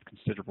drugs with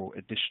considerable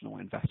additional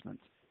investment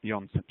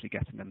beyond simply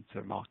getting them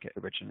to market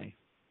originally.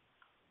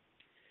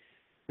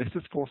 This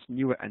has forced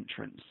newer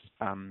entrants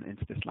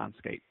into this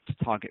landscape to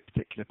target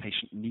particular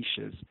patient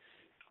niches,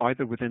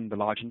 either within the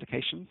large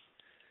indications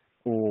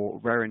or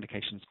rare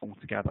indications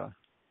altogether.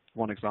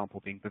 One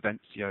example being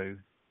Bavencio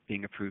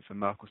being approved for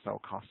Merkel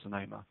cell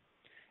carcinoma.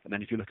 And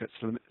then if you look at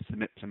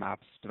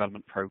cemiplimab's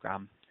development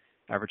program,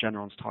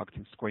 Regeneron's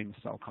targeting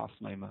squamous cell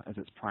carcinoma as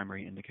its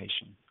primary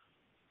indication.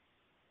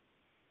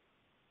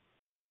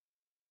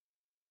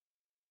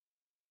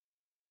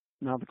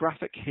 Now, the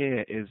graphic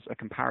here is a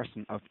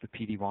comparison of the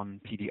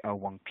PD-1,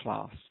 PD-L1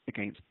 class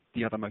against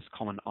the other most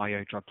common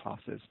IO drug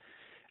classes,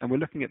 and we're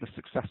looking at the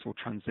successful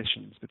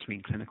transitions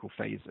between clinical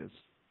phases.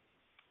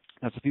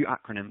 There's a few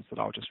acronyms that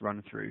I'll just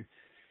run through.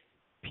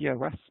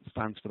 POS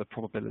stands for the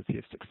probability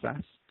of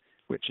success,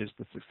 which is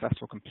the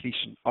successful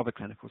completion of a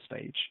clinical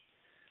stage,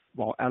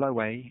 while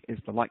LOA is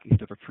the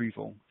likelihood of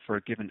approval for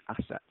a given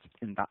asset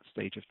in that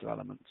stage of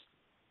development.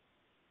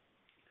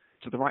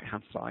 To the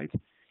right-hand side,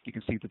 you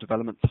can see the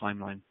development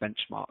timeline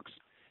benchmarks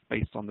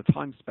based on the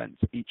time spent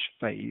each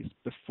phase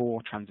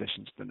before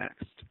transition to the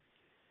next,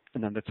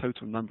 and then the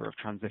total number of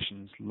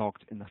transitions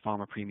logged in the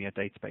Pharma Premier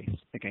database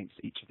against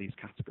each of these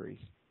categories.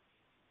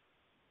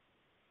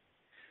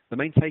 The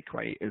main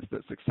takeaway is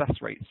that success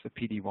rates for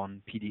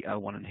PD-1,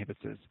 PD-L1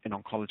 inhibitors in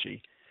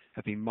oncology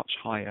have been much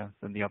higher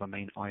than the other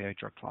main IO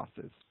drug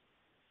classes.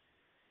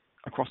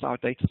 Across our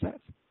dataset,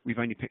 we've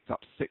only picked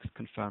up 6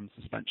 confirmed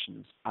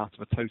suspensions out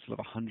of a total of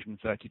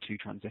 132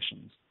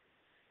 transitions,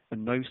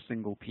 and no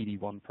single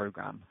PD-1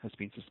 program has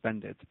been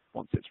suspended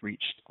once it's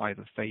reached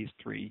either phase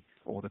 3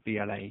 or the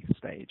BLA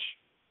stage.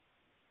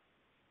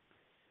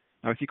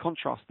 Now, if you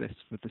contrast this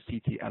with the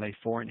CTLA-4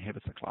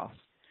 inhibitor class,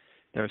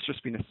 there has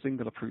just been a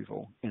single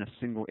approval in a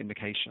single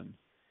indication,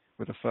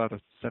 with a further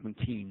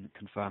 17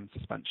 confirmed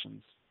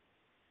suspensions.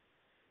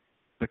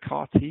 The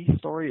CAR-T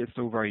story is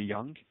still very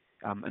young,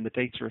 and the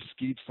data is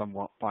skewed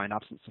somewhat by an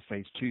absence of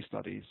phase 2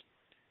 studies,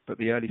 but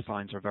the early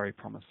signs are very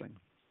promising.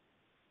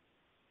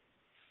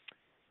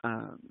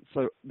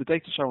 So the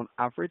data show on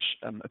average,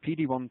 a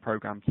PD-1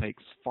 program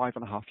takes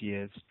 5.5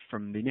 years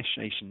from the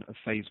initiation of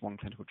phase 1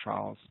 clinical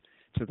trials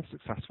to the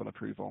successful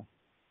approval.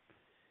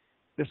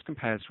 This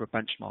compares to a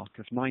benchmark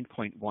of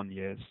 9.1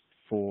 years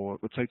for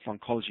the total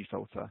oncology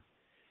filter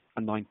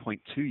and 9.2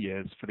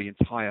 years for the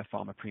entire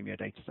Pharma Premier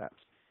dataset.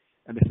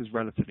 And this is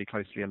relatively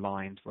closely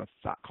aligned with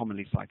that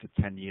commonly cited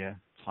 10-year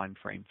time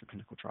frame for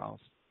clinical trials.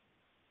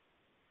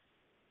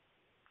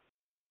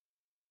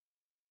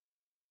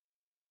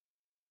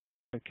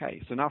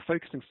 Okay, so now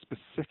focusing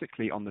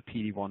specifically on the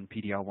PD-1,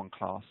 PD-L1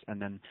 class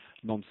and then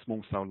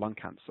non-small cell lung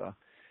cancer,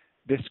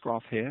 this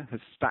graph here has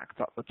stacked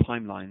up the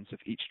timelines of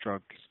each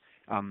drug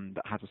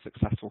that has a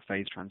successful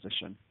phase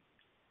transition.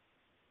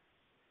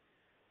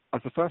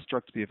 As the first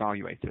drug to be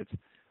evaluated,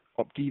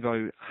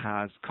 Opdivo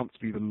has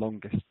comfortably the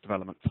longest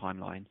development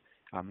timeline.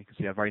 You can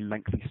see a very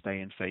lengthy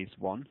stay in phase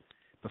 1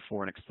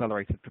 before an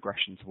accelerated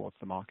progression towards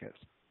the market.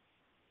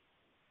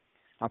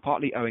 Now,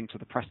 partly owing to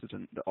the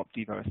precedent that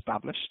Opdivo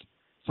established,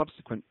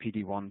 subsequent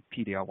PD-1,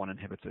 PD-L1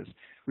 inhibitors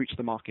reach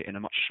the market in a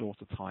much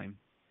shorter time.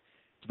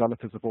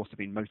 Developers have also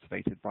been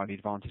motivated by the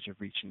advantage of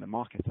reaching the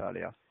market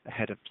earlier,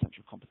 ahead of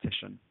potential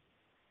competition.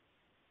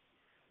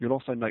 You'll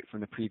also note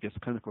from the previous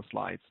clinical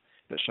slides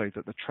that show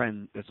that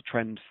there's a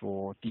trend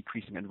for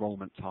decreasing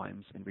enrollment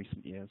times in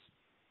recent years.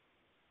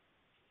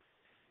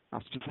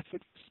 Now,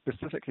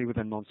 specifically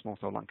within non-small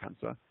cell lung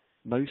cancer,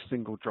 no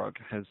single drug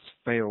has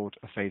failed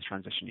a phase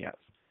transition yet,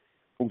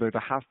 although there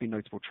have been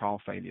notable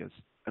trial failures,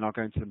 and I'll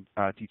go into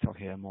detail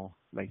here more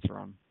later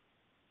on.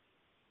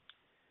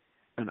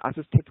 And as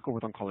is typical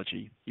with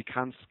oncology, you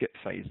can skip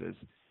phases.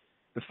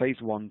 The phase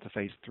 1 to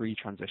phase 3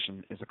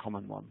 transition is a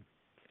common one.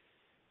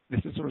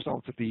 This is a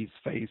result of these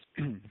phase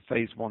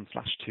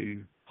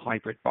 1/2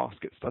 hybrid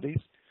basket studies,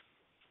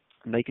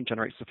 and they can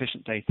generate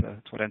sufficient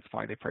data to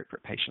identify the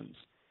appropriate patients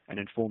and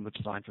inform the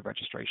design for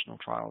registrational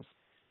trials,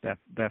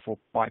 therefore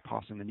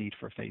bypassing the need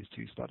for a phase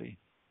 2 study.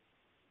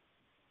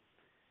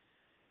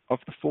 Of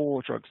the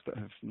 4 drugs that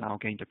have now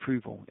gained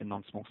approval in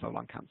non-small cell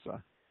lung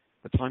cancer,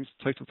 The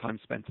total time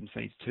spent in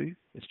phase 2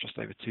 is just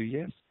over 2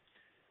 years,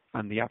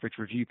 and the average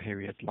review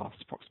period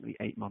lasts approximately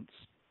 8 months.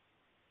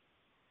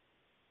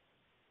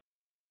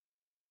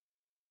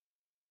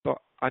 So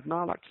I'd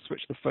now like to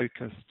switch the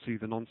focus to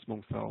the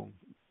non-small cell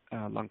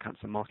lung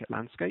cancer market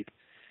landscape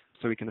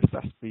so we can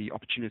assess the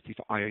opportunity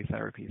for IO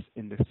therapies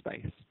in this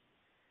space.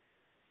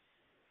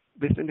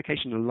 This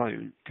indication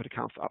alone could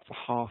account for up to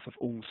half of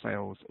all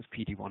sales of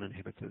PD-1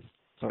 inhibitors,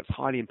 so it's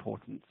highly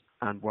important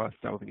and worth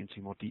delving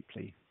into more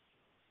deeply.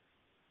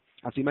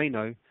 As you may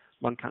know,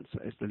 lung cancer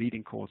is the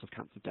leading cause of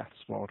cancer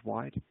deaths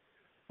worldwide,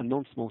 and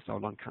non-small cell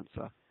lung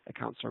cancer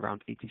accounts for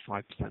around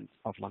 85%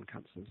 of lung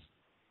cancers.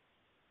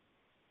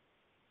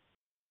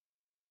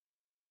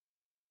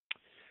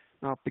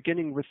 Now,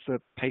 beginning with the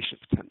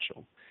patient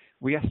potential,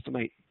 we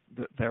estimate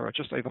that there are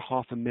just over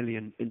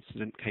 500,000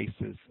 incident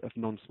cases of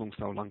non-small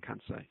cell lung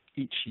cancer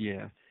each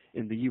year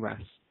in the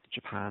US,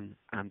 Japan,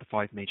 and the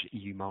 5 major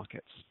EU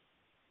markets.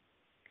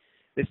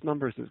 This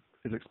number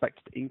is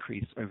expected to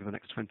increase over the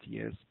next 20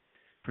 years,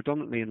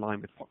 predominantly in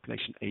line with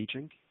population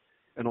aging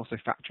and also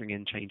factoring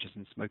in changes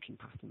in smoking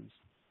patterns.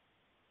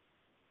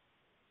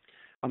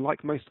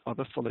 Unlike most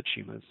other solid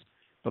tumors,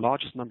 the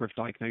largest number of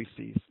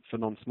diagnoses for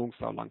non-small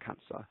cell lung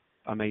cancer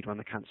are made when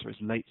the cancer is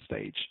late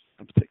stage,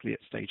 and particularly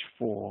at stage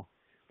 4,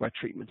 where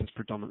treatment is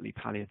predominantly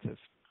palliative.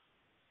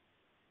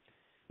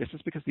 This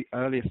is because the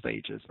earlier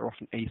stages are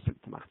often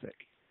asymptomatic,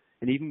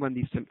 and even when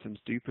these symptoms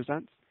do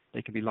present,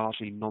 they can be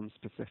largely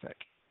non-specific.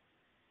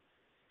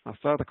 Now,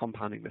 further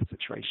compounding this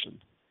situation,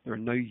 there are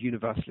no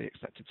universally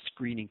accepted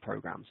screening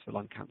programs for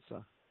lung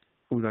cancer,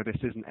 although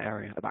this is an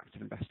area of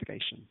active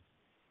investigation.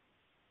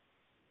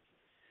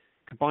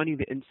 Combining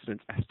the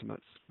incidence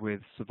estimates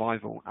with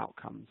survival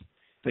outcomes,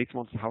 Data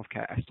Monster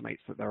Healthcare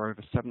estimates that there are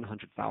over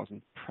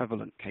 700,000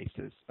 prevalent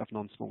cases of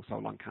non-small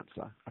cell lung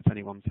cancer at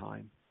any one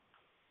time.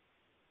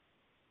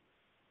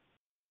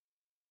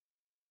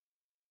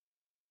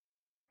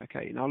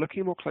 Okay, now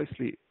looking more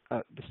closely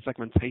at the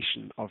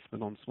segmentation of the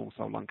non-small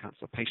cell lung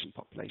cancer patient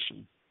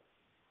population,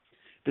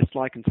 this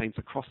slide contains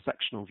a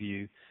cross-sectional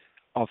view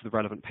of the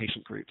relevant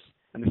patient groups,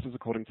 and this is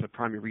according to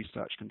primary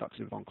research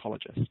conducted with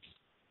oncologists.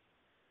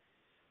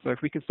 So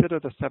if we consider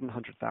the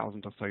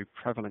 700,000 or so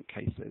prevalent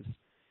cases,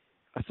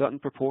 a certain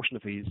proportion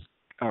of these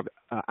at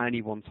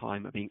any one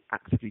time are being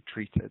actively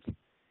treated,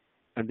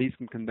 and these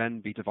can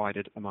then be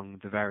divided among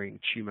the varying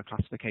tumor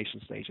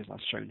classification stages as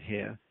shown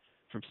here,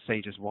 from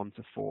stages 1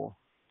 to 4,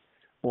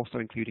 also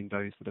including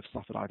those that have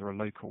suffered either a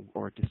local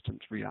or a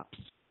distant relapse.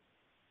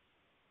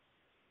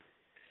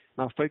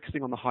 Now,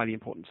 focusing on the highly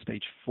important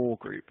stage 4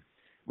 group,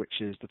 which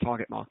is the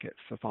target market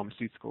for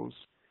pharmaceuticals,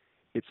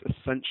 it's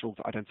essential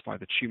to identify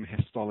the tumor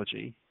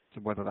histology,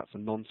 so whether that's a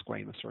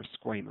non-squamous or a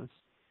squamous,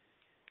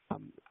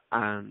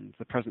 and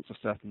the presence of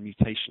certain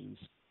mutations.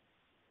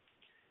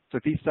 So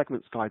these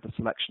segments guide the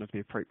selection of the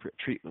appropriate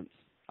treatments,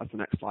 as the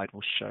next slide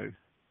will show.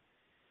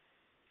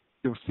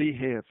 You'll see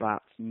here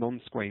that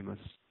non-squamous,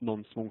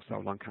 non-small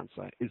cell lung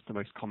cancer is the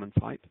most common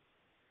type,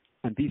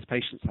 and these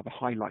patients have a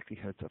high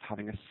likelihood of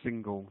having a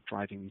single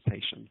driving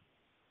mutation.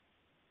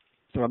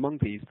 So among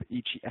these,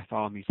 the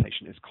EGFR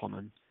mutation is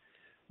common,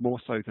 more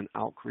so than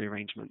ALK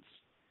rearrangements,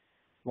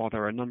 while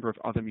there are a number of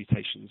other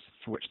mutations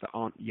for which there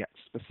aren't yet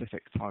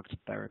specific targeted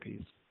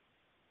therapies.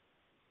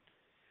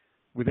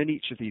 Within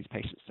each of these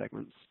patient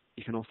segments,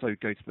 you can also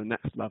go to the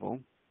next level,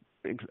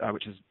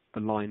 which is the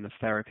line of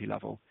therapy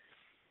level.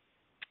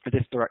 And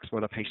this directs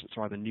whether patients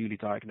are either newly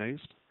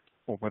diagnosed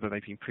or whether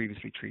they've been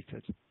previously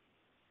treated.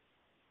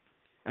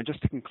 And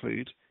just to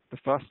conclude, the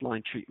first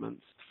line treatment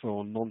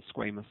for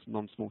non-squamous,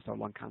 non-small cell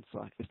lung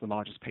cancer is the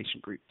largest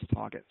patient group to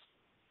target.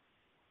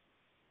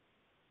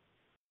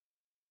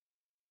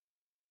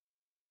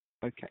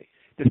 Okay,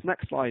 this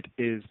next slide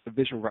is a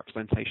visual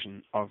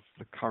representation of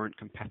the current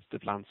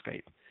competitive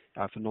landscape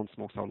for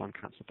non-small cell lung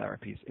cancer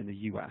therapies in the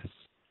US.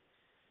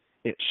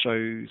 It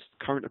shows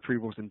current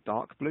approvals in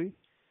dark blue,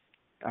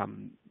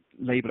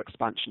 label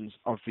expansions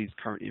of these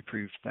currently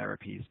approved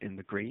therapies in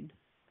the green,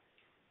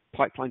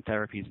 pipeline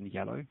therapies in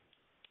yellow,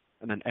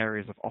 and then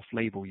areas of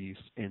off-label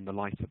use in the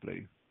lighter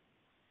blue.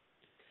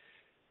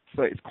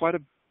 So it's quite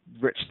a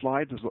rich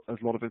slide, there's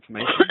a lot of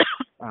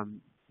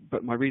information,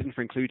 but my reason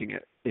for including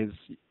it is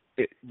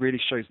it really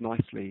shows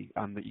nicely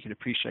that you can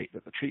appreciate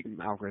that the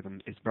treatment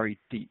algorithm is very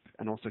deep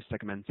and also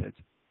segmented.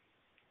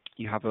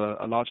 You have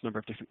a large number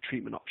of different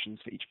treatment options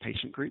for each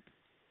patient group,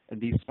 and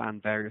these span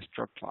various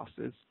drug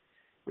classes,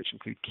 which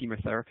include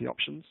chemotherapy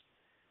options,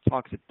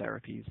 targeted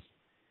therapies,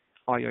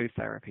 IO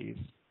therapies,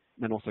 and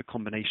then also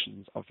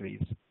combinations of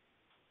these.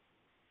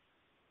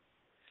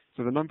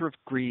 So the number of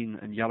green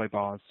and yellow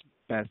bars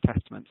bears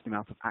testament to the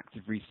amount of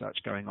active research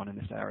going on in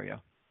this area.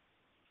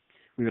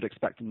 We would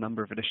expect a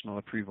number of additional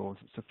approvals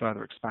to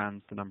further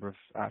expand the number of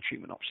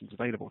treatment options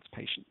available to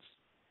patients.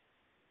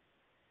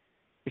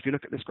 If you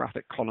look at this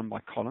graphic column by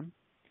column,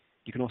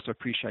 you can also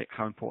appreciate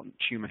how important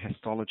tumor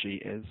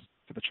histology is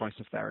for the choice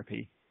of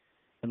therapy,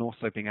 and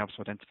also being able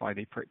to identify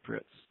the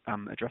appropriate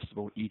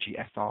addressable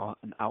EGFR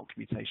and ALK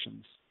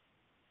mutations.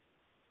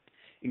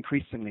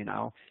 increasingly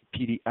now,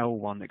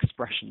 PD-L1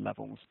 expression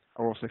levels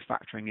are also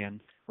factoring in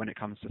when it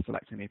comes to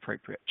selecting the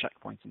appropriate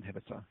checkpoint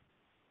inhibitor.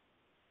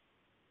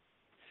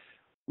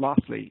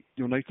 Lastly,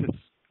 you'll notice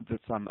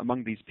that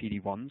among these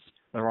PD-1s,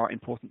 there are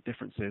important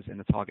differences in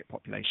the target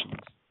populations.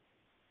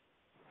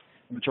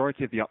 The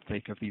majority of the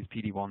uptake of these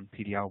PD-1,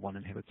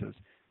 PD-L1 inhibitors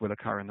will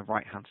occur in the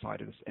right-hand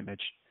side of this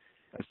image,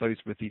 as those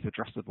with these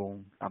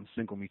addressable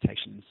single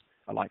mutations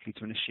are likely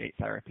to initiate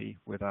therapy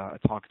with a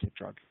targeted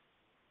drug.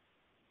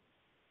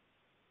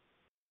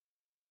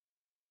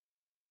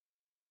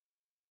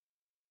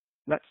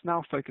 Let's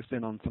now focus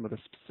in on some of the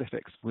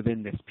specifics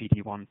within this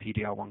PD-1,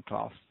 PD-L1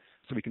 class,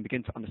 so we can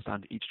begin to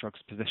understand each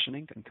drug's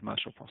positioning and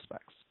commercial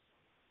prospects.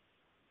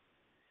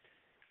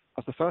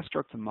 As the first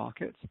drug to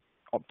market,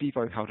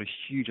 Opdivo held a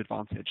huge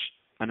advantage,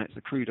 and it's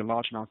accrued a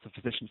large amount of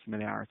physician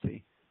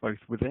familiarity, both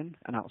within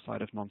and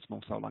outside of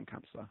non-small cell lung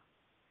cancer.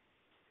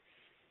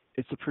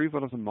 Its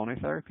approval as a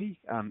monotherapy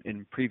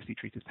in previously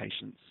treated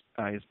patients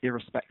is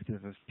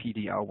irrespective of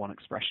PD-L1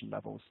 expression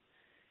levels,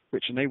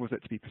 which enables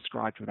it to be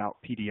prescribed without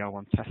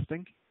PD-L1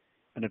 testing,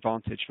 an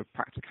advantage for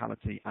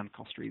practicality and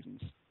cost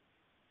reasons.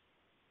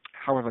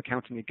 However,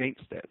 counting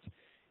against it,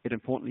 it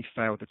importantly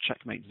failed the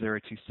Checkmate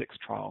 026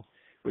 trial,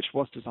 which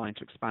was designed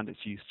to expand its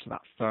use to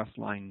that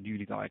first-line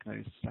newly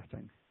diagnosed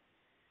setting.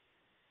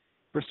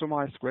 Bristol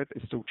Myers Squibb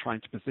is still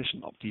trying to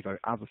position Opdivo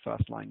as a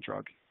first-line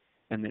drug,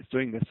 and it's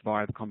doing this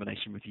via the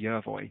combination with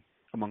Yervoy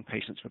among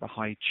patients with a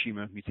high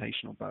tumor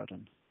mutational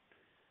burden.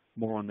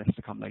 More on this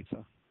to come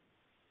later.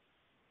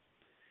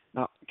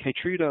 Now,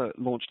 Keytruda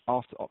launched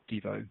after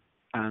Opdivo,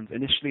 and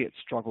initially it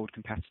struggled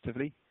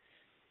competitively.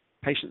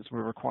 Patients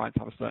were required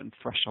to have a certain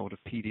threshold of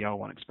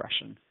PD-L1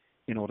 expression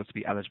in order to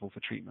be eligible for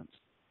treatment.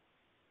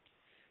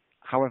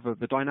 However,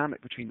 the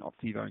dynamic between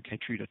Opdivo and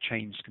Keytruda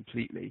changed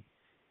completely.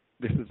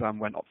 This is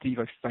when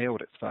Opdivo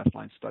failed its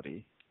first-line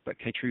study, but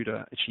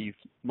Keytruda achieved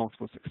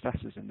multiple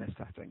successes in this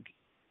setting.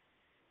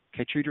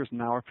 Keytruda is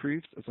now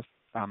approved as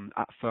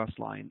at first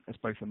line as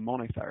both a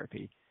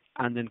monotherapy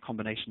and in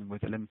combination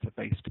with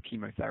Alimta-based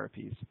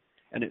chemotherapies,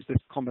 and it's this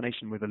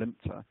combination with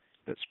Alimta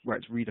where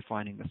it's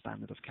redefining the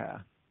standard of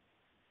care.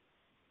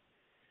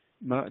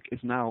 Merck is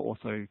now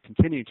also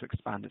continuing to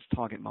expand its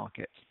target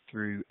market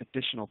through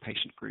additional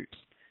patient groups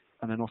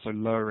and then also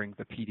lowering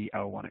the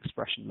PD-L1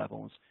 expression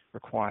levels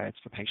required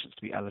for patients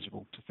to be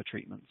eligible for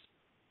treatment.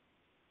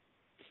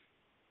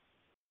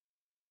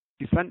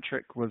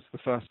 Tecentriq was the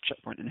first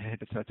checkpoint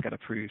inhibitor to get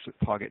approved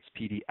that targets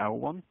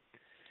PD-L1,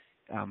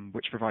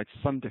 which provides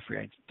some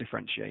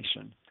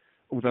differentiation,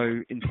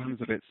 although in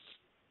terms of its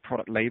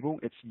product label,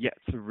 it's yet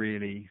to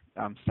really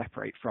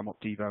separate from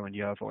Opdivo and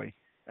Yervoy,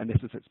 and this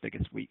is its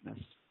biggest weakness.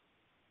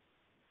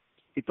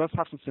 It does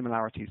have some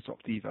similarities to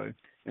Opdivo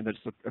in that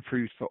it's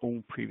approved for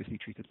all previously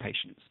treated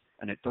patients,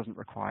 and it doesn't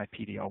require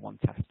PD-L1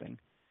 testing.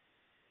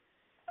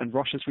 And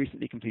Roche has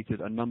recently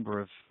completed a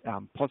number of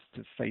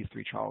positive phase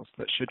 3 trials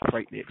that should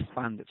greatly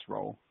expand its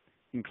role,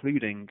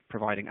 including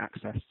providing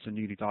access to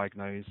newly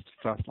diagnosed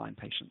first-line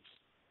patients.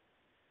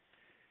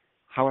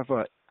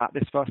 However, at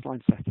this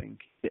first-line setting,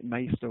 it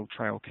may still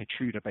trail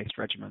Keytruda-based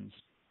regimens.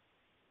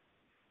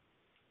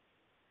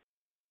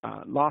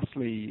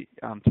 Lastly,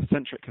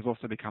 Tecentriq has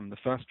also become the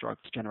first drug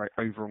to generate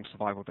overall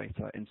survival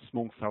data in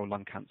small cell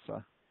lung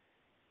cancer,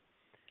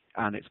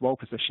 and it's well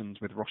positioned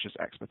with Roche's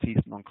expertise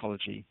in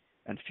oncology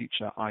and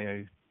future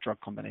IO drug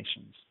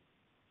combinations.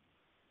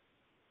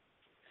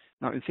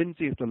 Now,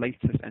 Imfinzi is the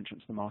latest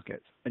entrance to the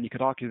market, and you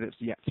could argue that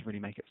it's yet to really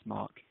make its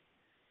mark.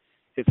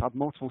 It's had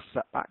multiple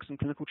setbacks in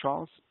clinical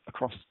trials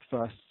across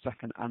first,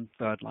 second, and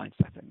third line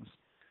settings,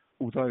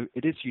 although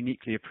it is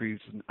uniquely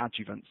approved as an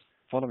adjuvant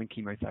following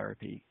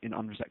chemotherapy in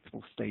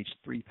unresectable stage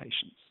 3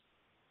 patients.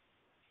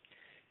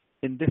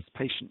 In this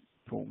patient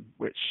pool,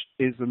 which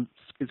is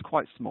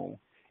quite small,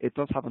 it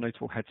does have a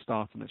notable head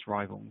start on its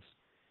rivals.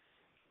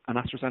 And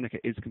AstraZeneca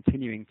is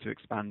continuing to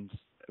expand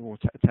or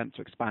to attempt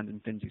to expand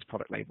Imfinzi's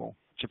product label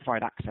to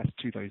provide access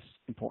to those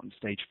important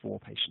stage 4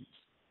 patients.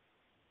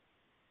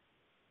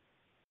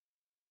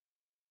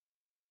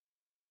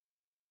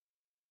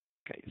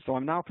 Okay, so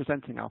I'm now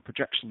presenting our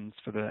projections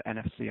for the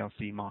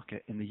NSCLC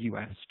market in the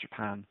US,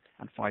 Japan,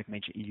 and 5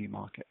 major EU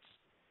markets.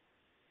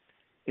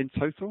 In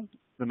total,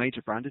 the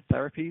major branded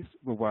therapies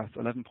were worth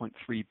 $11.3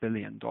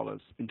 billion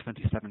in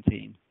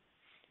 2017,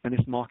 and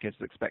this market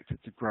is expected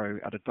to grow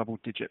at a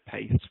double-digit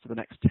pace for the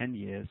next 10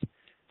 years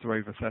to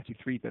over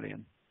 $33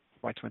 billion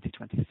by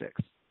 2026.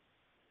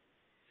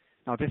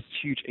 Now, this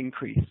huge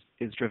increase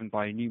is driven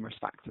by numerous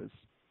factors,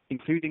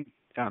 including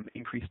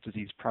increased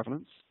disease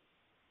prevalence,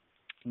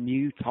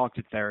 new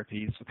targeted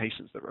therapies for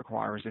patients that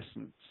require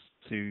resistance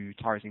to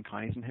tyrosine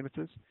kinase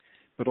inhibitors,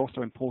 but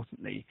also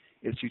importantly,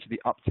 is due to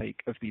the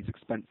uptake of these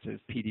expensive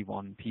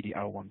PD-1,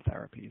 PD-L1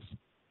 therapies.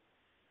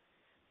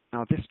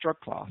 Now, this drug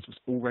class was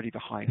already the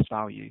highest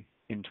value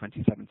in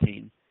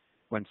 2017,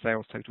 when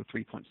sales totaled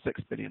 $3.6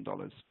 billion.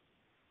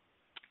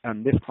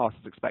 And this class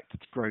is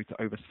expected to grow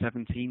to over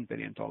 $17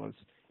 billion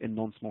in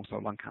non-small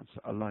cell lung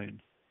cancer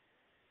alone.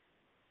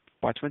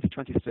 By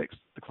 2026,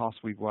 the class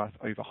will be worth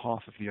over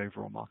half of the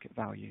overall market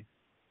value.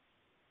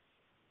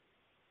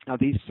 Now,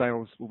 these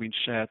sales will be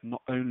shared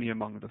not only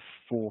among the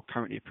 4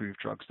 currently approved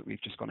drugs that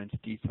we've just gone into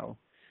detail,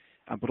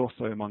 but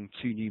also among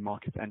 2 new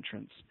market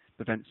entrants,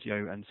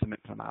 Bavencio and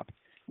cemiplimab,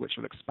 which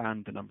will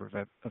expand the number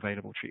of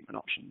available treatment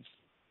options.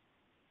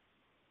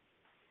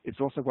 It's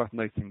also worth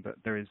noting that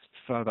there is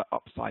further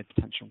upside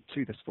potential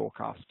to this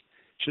forecast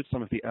should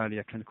some of the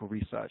earlier clinical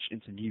research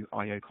into new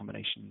IO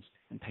combinations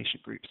in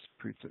patient groups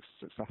prove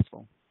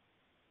successful.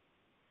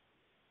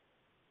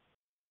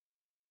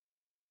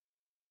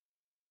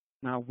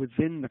 Now,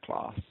 within the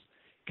class,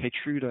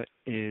 Keytruda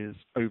is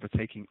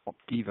overtaking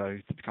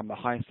Opdivo to become the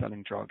highest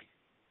selling drug.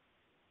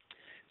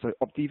 So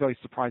Opdivo's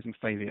surprising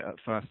failure at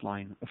first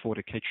line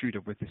afforded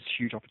Keytruda with this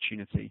huge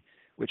opportunity,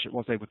 which it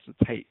was able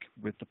to take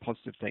with the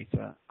positive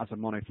data as a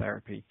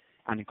monotherapy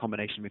and in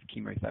combination with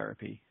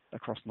chemotherapy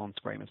across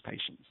non-squamous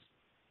patients.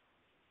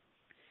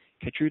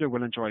 Keytruda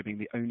will enjoy being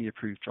the only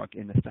approved drug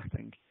in this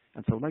setting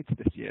until later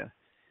this year,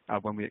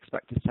 when we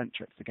expect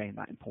Tecentriq to gain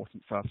that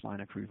important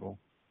first-line approval.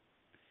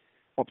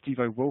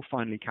 Opdivo will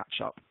finally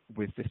catch up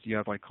with this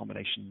Yervoy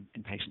combination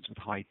in patients with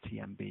high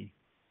TMB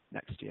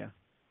next year.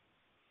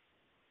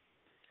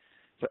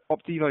 So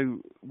Opdivo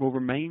will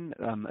remain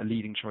a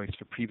leading choice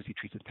for previously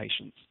treated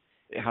patients.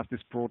 It has this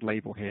broad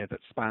label here that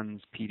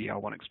spans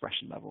PD-L1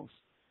 expression levels.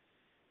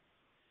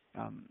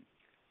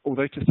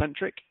 Although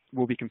Tecentriq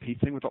will be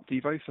competing with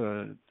Opdivo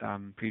for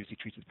previously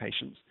treated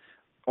patients,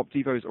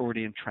 Opdivo is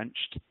already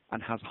entrenched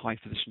and has high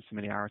physician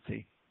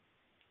familiarity.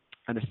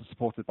 And this is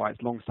supported by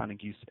its long-standing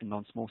use in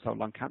non-small cell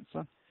lung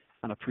cancer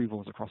and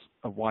approvals across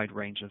a wide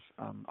range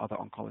of other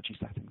oncology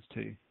settings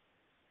too.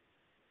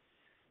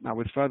 Now,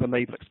 with further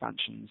label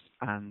expansions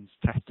and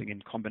testing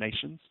in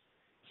combinations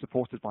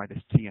supported by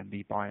this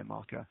TMB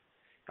biomarker,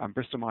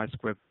 Bristol Myers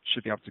Squibb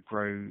should be able to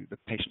grow the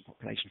patient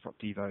population for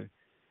Opdivo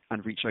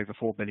and reach over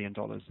 $4 billion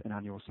in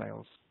annual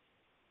sales.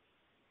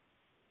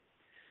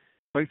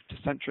 Both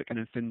Tecentriq and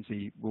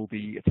Imfinzi will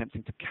be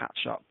attempting to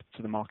catch up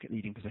to the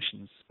market-leading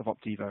positions of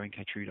Opdivo and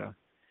Keytruda,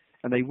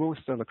 and they will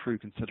still accrue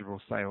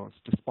considerable sales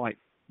despite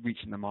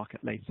reaching the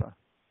market later.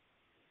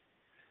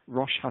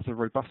 Roche has a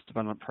robust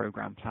development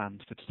program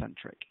planned for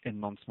Tecentriq in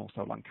non-small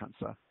cell lung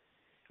cancer,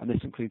 and this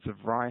includes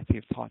a variety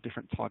of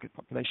different target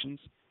populations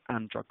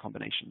and drug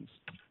combinations.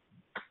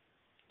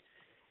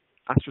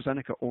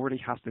 AstraZeneca already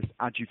has this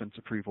adjuvant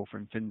approval for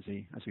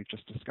Imfinzi, as we've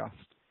just discussed,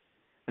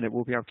 and it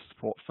will be able to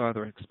support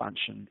further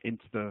expansion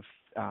into the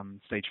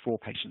stage 4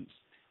 patients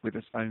with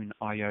its own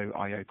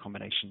IO-IO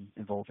combination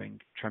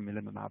involving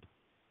tremelimumab.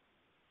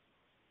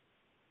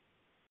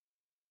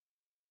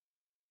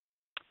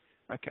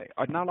 Okay,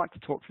 I'd now like to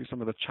talk through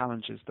some of the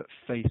challenges that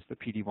face the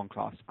PD-1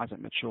 class as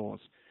it matures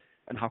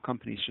and how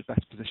companies should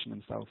best position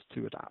themselves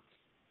to adapt.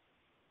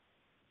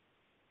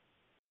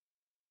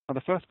 Now,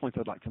 the first point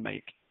I'd like to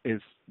make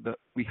is that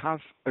we have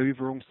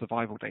overall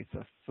survival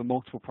data for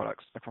multiple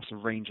products across a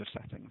range of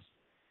settings.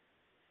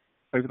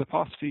 Over the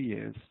past few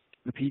years,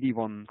 the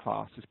PD-1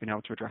 class has been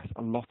able to address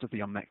a lot of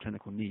the unmet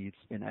clinical needs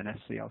in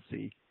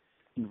NSCLC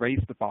and raise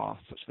the bar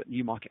such that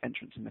new market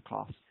entrants in the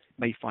class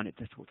may find it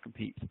difficult to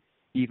compete,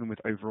 even with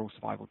overall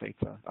survival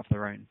data of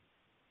their own.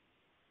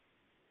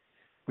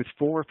 With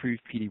 4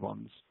 approved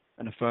PD-1s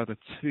and a further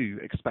 2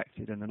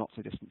 expected in the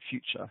not-so-distant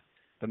future,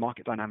 the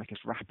market dynamic is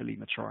rapidly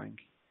maturing.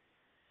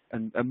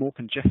 And a more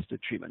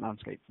congested treatment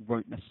landscape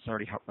won't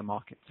necessarily help the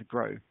market to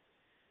grow.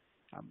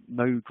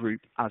 No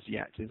group as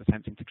yet is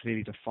attempting to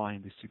clearly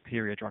define the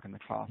superior drug in the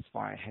class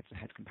via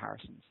head-to-head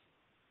comparisons.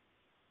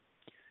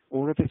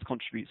 All of this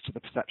contributes to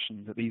the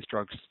perception that these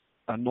drugs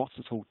are not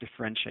at all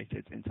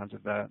differentiated in terms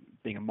of their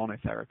being a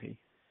monotherapy.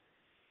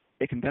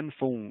 It can then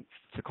fall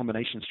to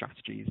combination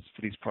strategies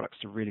for these products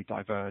to really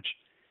diverge,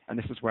 and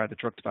this is where the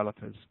drug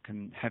developers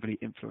can heavily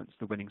influence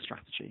the winning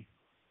strategy.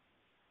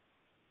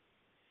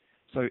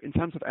 So in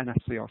terms of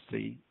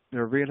NSCLC,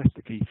 there are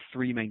realistically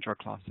 3 main drug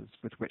classes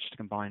with which to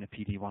combine a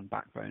PD-1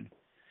 backbone.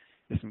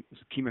 This is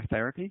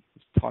chemotherapy,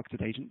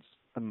 targeted agents,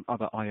 and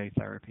other IO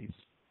therapies.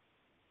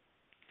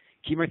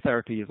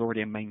 Chemotherapy is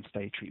already a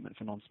mainstay treatment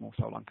for non-small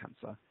cell lung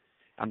cancer,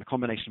 and the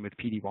combination with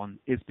PD-1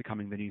 is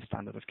becoming the new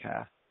standard of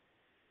care.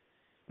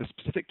 The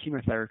specific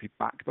chemotherapy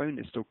backbone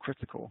is still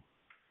critical.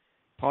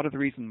 Part of the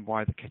reason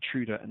why the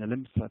Keytruda and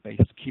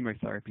Alimta-based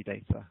chemotherapy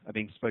data are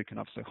being spoken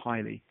of so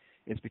highly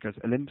is because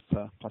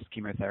Alimta plus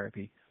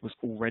chemotherapy was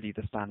already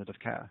the standard of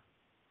care.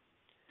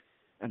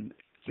 And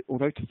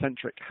although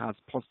Tecentriq has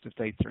positive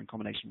data in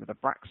combination with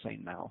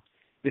Abraxane now,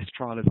 this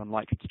trial is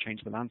unlikely to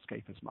change the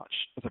landscape as much,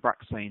 as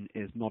Abraxane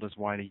is not as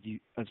widely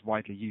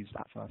used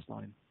at first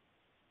line.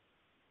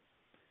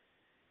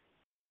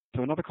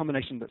 So another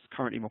combination that's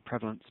currently more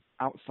prevalent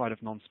outside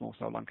of non-small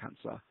cell lung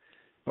cancer,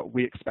 but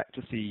we expect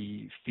to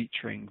see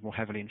featuring more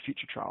heavily in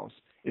future trials,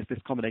 is this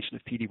combination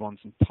of PD-1s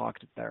and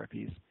targeted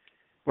therapies,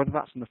 whether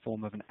that's in the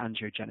form of an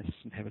angiogenesis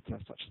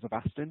inhibitor such as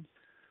Avastin,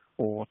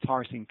 or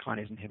tyrosine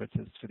kinase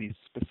inhibitors for these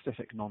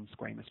specific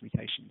non-squamous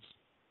mutations.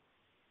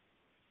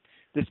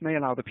 This may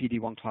allow the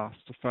PD-1 class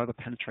to further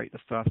penetrate the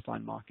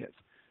first-line market,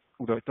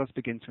 although it does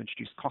begin to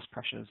introduce cost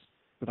pressures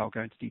that I'll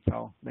go into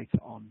detail later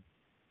on.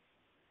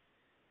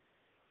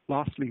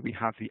 Lastly, we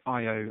have the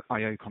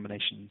IO-IO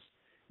combinations,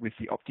 with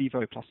the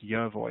Opdivo plus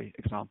Yervoy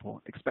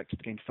example expected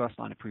to gain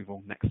first-line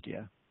approval next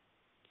year.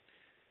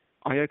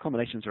 IO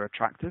combinations are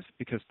attractive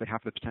because they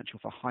have the potential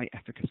for high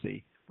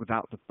efficacy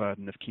without the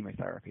burden of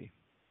chemotherapy.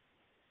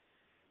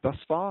 Thus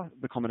far,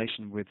 the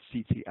combination with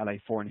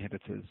CTLA-4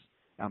 inhibitors,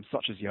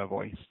 such as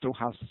Yervoy, still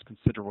has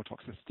considerable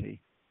toxicity,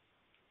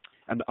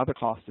 and other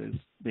classes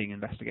being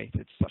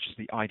investigated, such as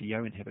the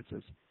IDO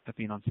inhibitors, have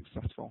been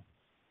unsuccessful.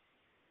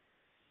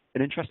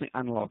 An interesting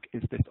analog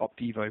is this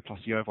Opdivo plus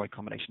Yervoy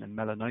combination in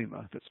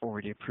melanoma that's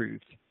already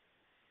approved.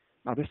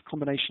 Now, this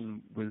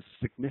combination was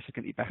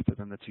significantly better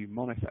than the two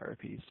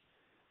monotherapies,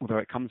 although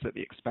it comes at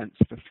the expense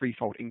of a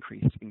threefold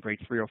increase in grade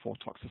 3 or 4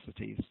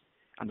 toxicities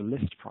and a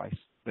list price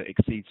that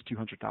exceeds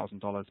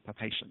 $200,000 per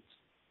patient.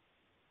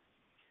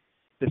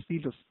 This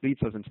leads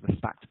us into the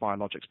stacked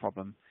biologics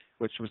problem,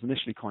 which was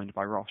initially coined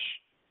by Roche.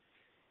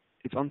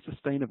 It's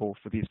unsustainable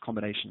for these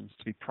combinations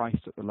to be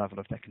priced at the level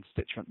of their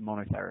constituent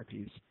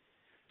monotherapies,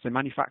 so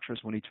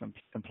manufacturers will need to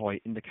employ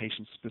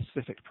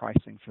indication-specific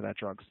pricing for their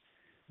drugs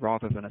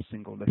rather than a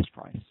single list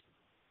price.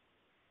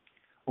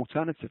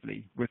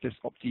 Alternatively, with this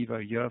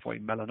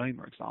Opdivo-Yervoy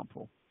melanoma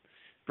example,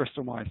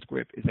 Bristol Myers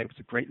Squibb is able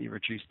to greatly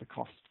reduce the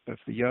cost of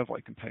the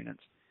Yervoy component,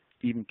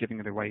 even giving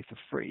it away for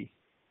free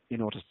in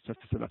order to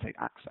facilitate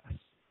access.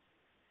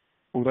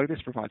 Although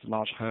this provides a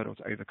large hurdle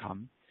to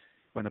overcome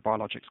when the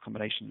biologics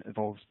combination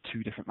involves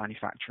two different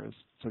manufacturers,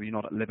 so you're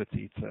not at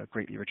liberty to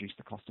greatly reduce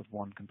the cost of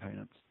one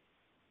component.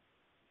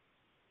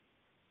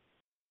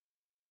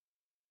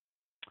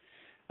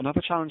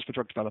 Another challenge for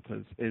drug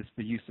developers is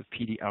the use of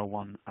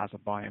PD-L1 as a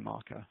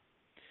biomarker.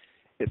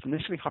 It's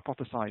initially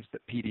hypothesized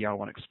that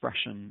PD-L1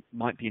 expression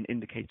might be an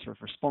indicator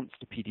of response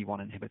to PD-1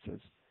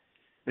 inhibitors.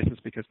 This is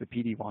because the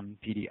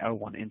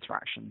PD-1-PD-L1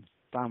 interaction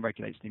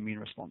downregulates the immune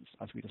response,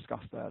 as we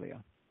discussed earlier.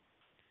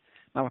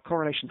 Now, a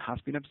correlation has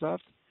been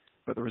observed,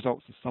 but the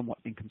results are somewhat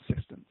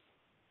inconsistent.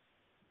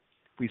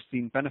 We've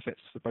seen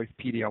benefits for both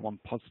PD-L1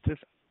 positive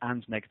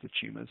and negative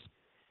tumors,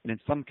 and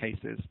in some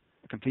cases,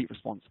 a complete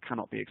response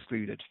cannot be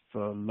excluded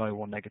for low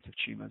or negative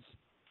tumors.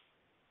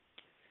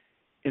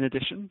 In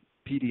addition,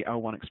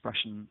 PD-L1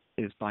 expression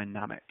is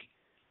dynamic,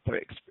 so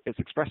it's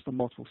expressed on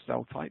multiple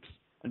cell types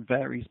and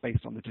varies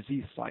based on the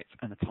disease site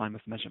and the time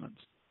of measurement.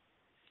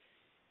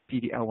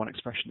 PD-L1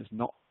 expression is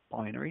not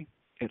binary,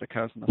 it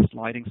occurs on a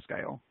sliding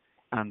scale,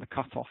 and the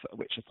cutoff at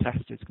which a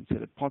test is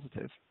considered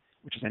positive,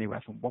 which is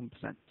anywhere from 1%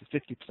 to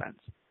 50%,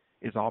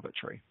 is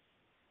arbitrary.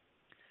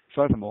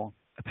 Furthermore,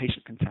 a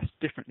patient can test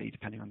differently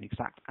depending on the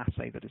exact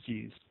assay that is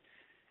used,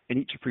 and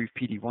each approved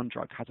PD-1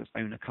 drug has its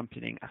own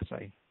accompanying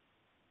assay.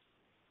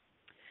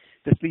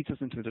 This leads us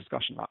into a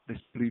discussion about this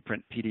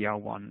Blueprint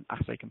PD-L1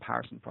 assay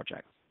comparison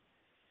project.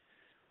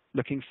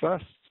 Looking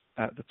first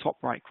at the top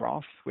right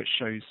graph, which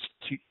shows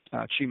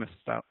tumor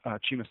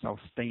cell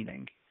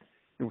staining,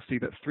 you'll see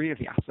that 3 of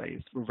the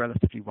assays were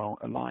relatively well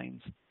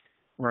aligned,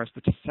 whereas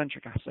the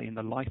Tecentriq assay in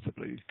the lighter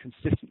blue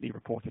consistently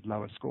reported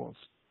lower scores.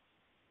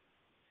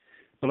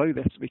 Below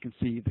this, we can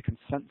see the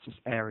consensus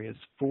areas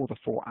for the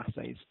 4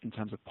 assays in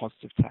terms of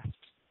positive tests.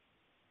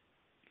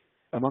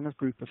 Among a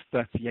group of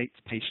 38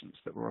 patients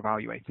that were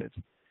evaluated,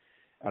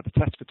 the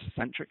test for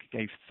Tecentriq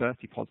gave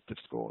 30 positive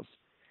scores,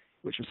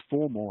 which was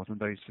 4 more than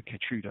those for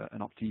Keytruda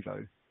and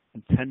Opdivo,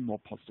 and 10 more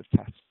positive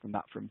tests than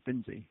that from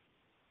Imfinzi.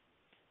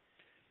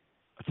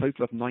 A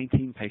total of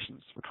 19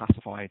 patients were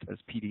classified as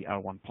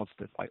PD-L1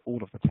 positive by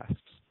all of the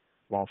tests,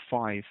 while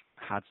 5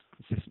 had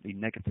consistently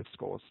negative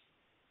scores.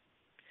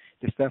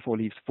 This therefore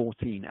leaves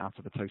 14 out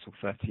of a total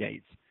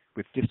 38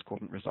 with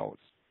discordant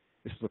results.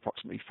 This is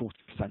approximately 40%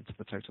 of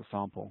the total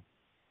sample.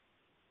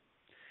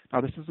 Now,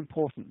 this is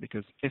important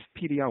because if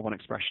PD-L1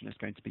 expression is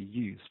going to be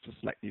used to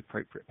select the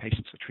appropriate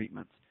patients for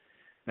treatment,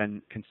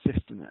 then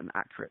consistent and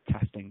accurate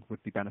testing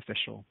would be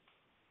beneficial.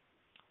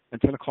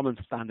 Until a common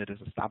standard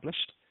is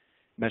established,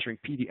 measuring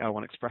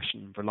PD-L1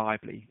 expression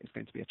reliably is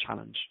going to be a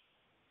challenge.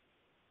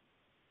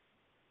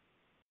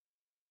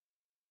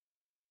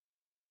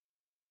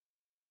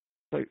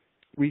 So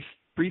we've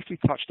briefly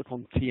touched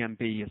upon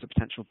TMB as a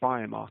potential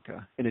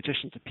biomarker in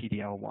addition to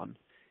PD-L1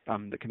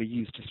 that can be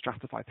used to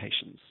stratify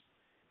patients.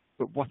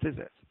 But what is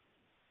it?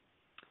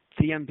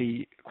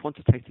 TMB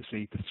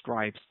quantitatively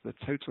describes the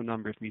total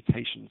number of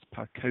mutations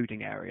per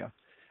coding area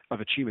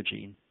of a tumor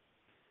gene.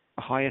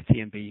 A higher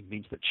TMB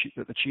means that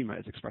the tumor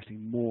is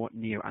expressing more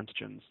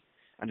neoantigens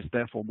and is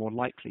therefore more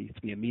likely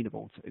to be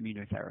amenable to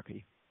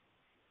immunotherapy.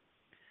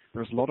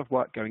 There is a lot of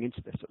work going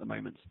into this at the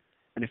moment,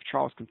 and if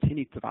trials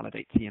continue to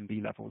validate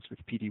TMB levels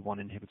with PD-1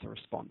 inhibitor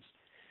response,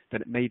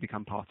 then it may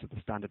become part of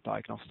the standard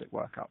diagnostic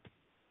workup.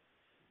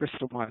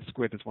 Bristol Myers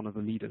Squibb is one of the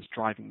leaders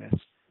driving this,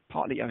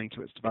 partly owing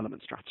to its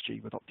development strategy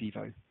with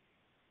Opdivo.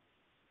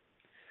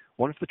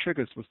 One of the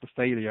triggers was the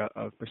failure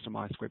of Bristol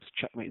Myers Squibb's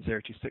Checkmate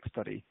 026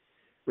 study,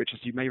 which, as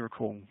you may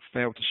recall,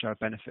 failed to show a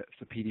benefit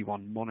for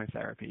PD-1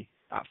 monotherapy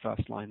at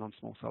first-line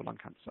non-small cell lung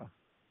cancer.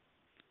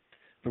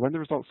 But when the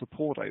results were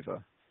pored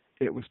over,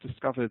 it was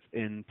discovered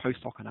in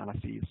post-hoc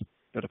analyses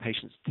that a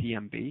patient's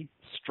TMB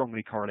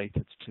strongly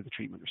correlated to the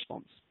treatment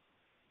response.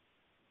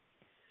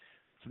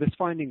 So this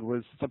finding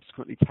was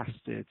subsequently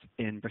tested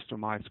in Bristol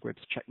Myers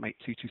Squibb's Checkmate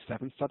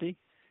 227 study,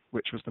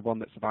 which was the one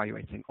that's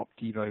evaluating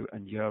Opdivo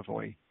and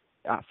Yervoy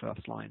at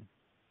first line.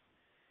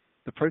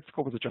 The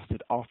protocol was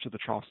adjusted after the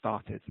trial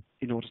started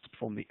in order to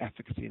perform the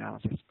efficacy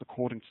analysis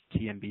according to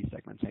TMB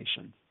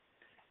segmentation,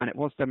 and it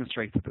was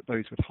demonstrated that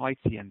those with high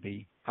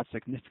TMB had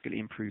significantly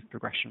improved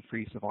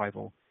progression-free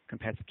survival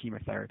compared to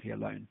chemotherapy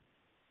alone.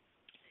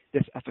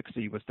 This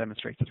efficacy was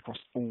demonstrated across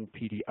all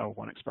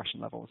PD-L1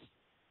 expression levels.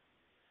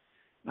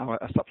 Now,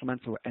 a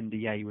supplemental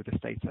NDA with this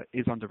data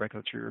is under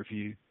regulatory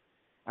review,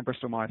 and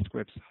Bristol Myers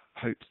Squibb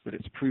hopes that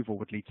its approval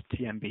would lead to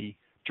TMB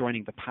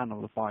joining the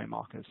panel of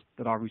biomarkers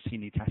that are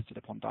routinely tested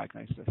upon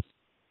diagnosis.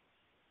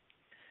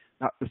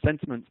 Now, the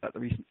sentiment at the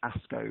recent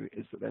ASCO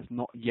is that there's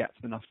not yet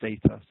enough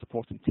data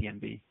supporting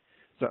TMB,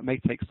 so it may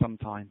take some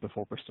time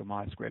before Bristol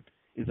Myers Squibb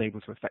is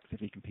able to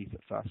effectively compete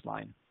at first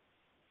line,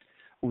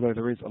 although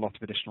there is a lot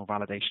of additional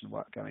validation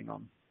work going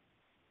on.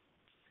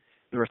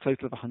 There are a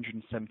total of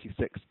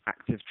 176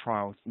 active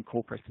trials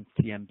incorporating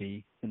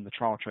TMB in the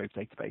trial trove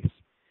database,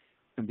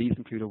 and these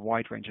include a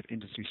wide range of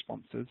industry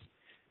sponsors,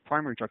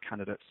 primary drug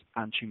candidates,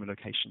 and tumor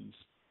locations.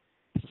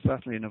 This is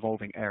certainly an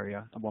evolving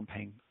area and one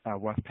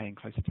worth paying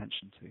close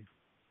attention to.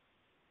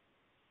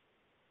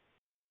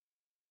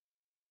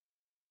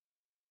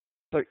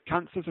 So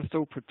cancers are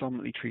still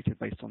predominantly treated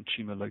based on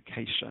tumor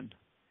location.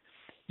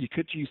 You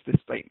could use this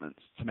statement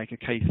to make a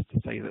case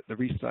to say that the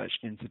research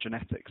into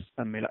genetics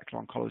and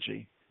molecular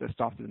oncology that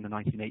started in the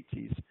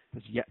 1980s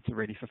has yet to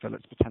really fulfill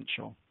its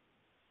potential.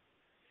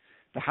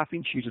 There have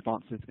been huge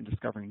advances in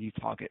discovering new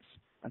targets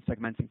and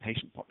segmenting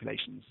patient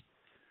populations,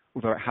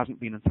 although it hasn't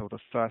been until the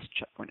first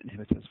checkpoint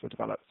inhibitors were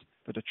developed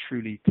that a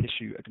truly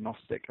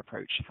tissue-agnostic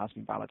approach has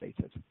been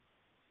validated.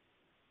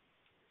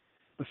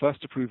 The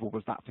first approval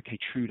was that for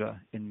Keytruda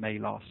in May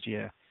last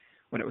year,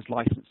 when it was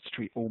licensed to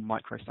treat all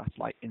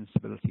microsatellite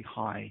instability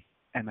high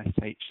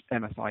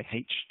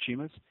MSIH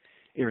tumors,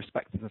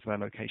 irrespective of their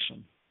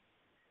location.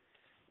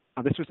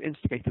 And this was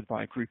instigated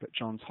by a group at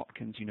Johns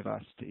Hopkins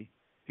University,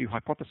 who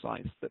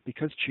hypothesized that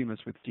because tumors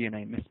with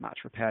DNA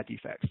mismatch repair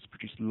defects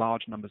produce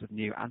large numbers of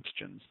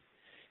neoantigens,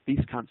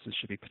 these cancers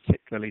should be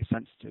particularly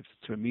sensitive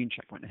to immune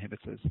checkpoint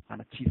inhibitors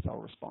and a T-cell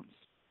response.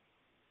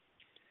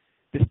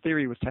 This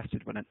theory was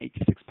tested when an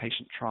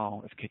 86-patient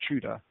trial of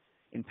Keytruda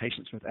in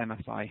patients with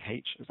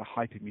MSIH as a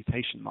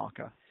hypermutation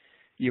marker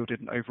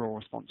yielded an overall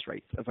response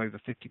rate of over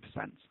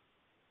 50%.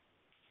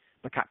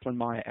 The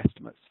Kaplan-Meier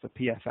estimates for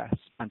PFS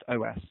and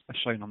OS are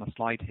shown on the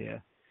slide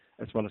here,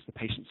 as well as the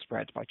patient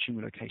spread by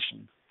tumor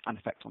location and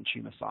effect on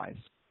tumor size.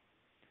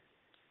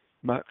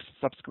 Merck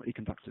subsequently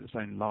conducted its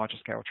own larger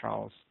scale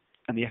trials,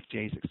 and the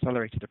FDA's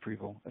accelerated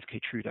approval of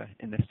Keytruda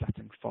in this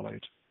setting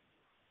followed.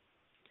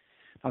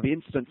 Now, the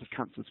incidence of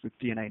cancers with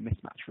DNA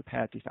mismatch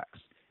repair defects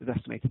is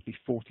estimated to be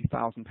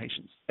 40,000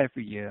 patients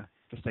every year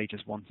for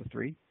stages 1 to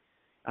 3,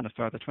 and a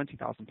further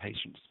 20,000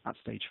 patients at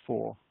stage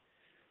 4.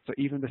 So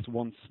even this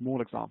one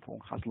small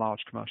example has large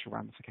commercial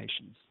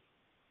ramifications.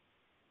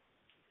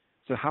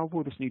 So how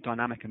will this new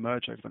dynamic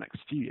emerge over the next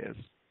few years?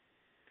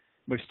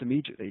 Most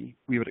immediately,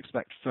 we would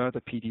expect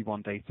further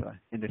PD-1 data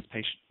in this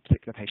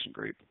particular patient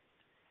group,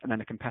 and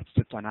then a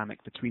competitive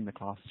dynamic between the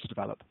classes to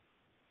develop.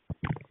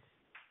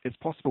 It's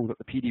possible that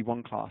the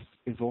PD-1 class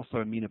is also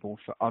amenable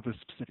for other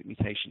specific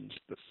mutations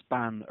that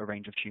span a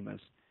range of tumors.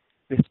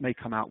 This may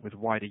come out with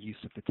wider use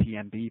of the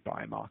TMB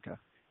biomarker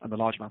and the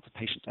large amount of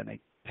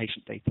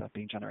patient data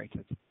being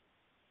generated.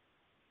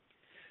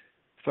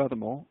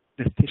 Furthermore,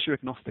 this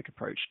tissue-agnostic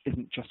approach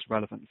isn't just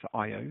relevant for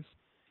IOs,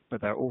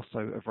 but there are also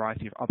a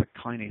variety of other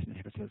kinase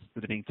inhibitors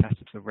that are being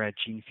tested for rare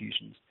gene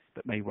fusions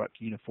that may work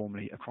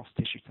uniformly across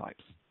tissue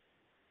types.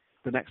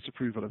 The next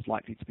approval is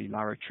likely to be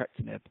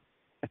larotrectinib,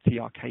 a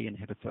TRK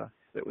inhibitor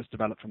that was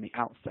developed from the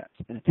outset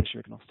in a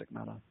tissue-agnostic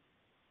manner.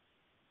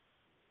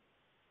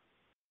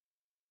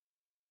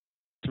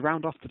 To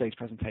round off today's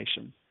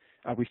presentation,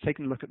 we've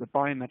taken a look at the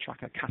Biomed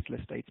Tracker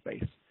Catalyst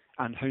database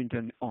and honed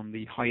in on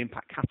the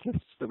high-impact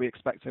catalysts that we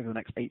expect over the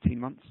next 18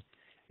 months,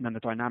 and then the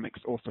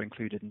dynamics also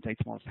included in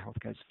Data Monitor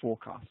Healthcare's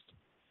forecast.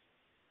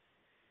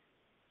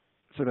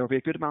 So there will be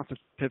a good amount of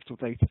pivotal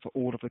data for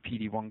all of the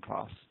PD-1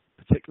 class,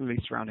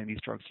 particularly surrounding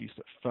these drugs used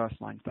at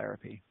first-line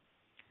therapy.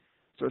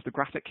 So as the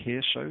graphic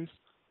here shows,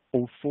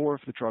 all 4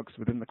 of the drugs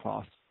within the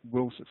class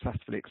will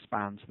successfully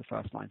expand to the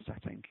first-line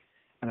setting,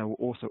 and they will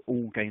also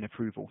all gain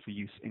approval for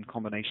use in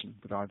combination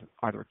with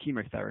either a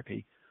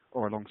chemotherapy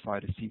or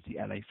alongside a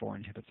CTLA-4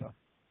 inhibitor.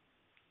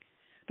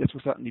 This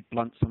will certainly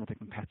blunt some of the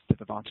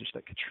competitive advantage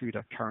that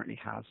Keytruda currently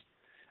has,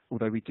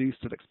 although we do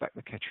still expect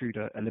the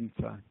Keytruda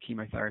Alimta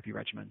chemotherapy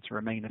regimen to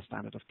remain a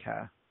standard of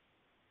care.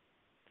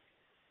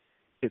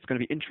 It's going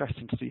to be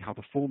interesting to see how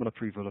the formal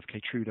approval of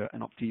Keytruda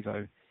and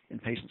Opdivo in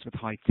patients with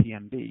high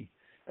TMB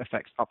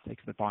affects uptake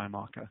of the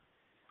biomarker,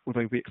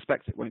 although we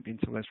expect it won't be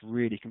until there's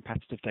really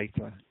competitive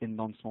data in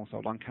non-small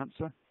cell lung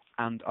cancer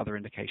and other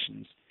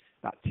indications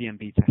that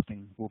TMB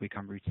testing will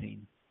become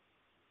routine.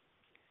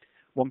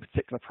 One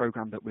particular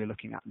program that we're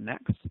looking at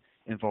next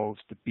involves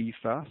the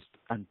BEFIRST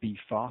and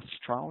BEFAST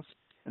trials,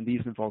 and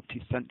these involve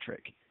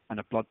Tecentriq and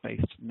a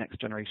blood-based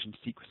next-generation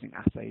sequencing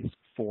assays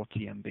for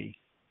TMB.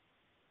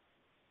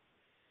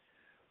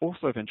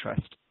 Also of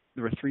interest,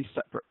 there are 3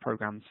 separate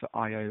programs for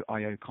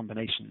IO-IO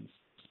combinations,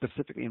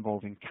 specifically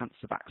involving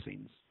cancer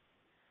vaccines.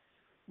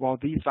 While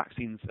these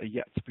vaccines are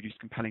yet to produce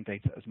compelling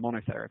data as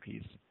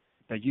monotherapies,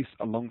 their use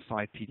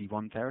alongside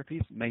PD-1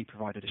 therapies may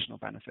provide additional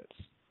benefits.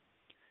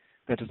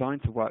 They're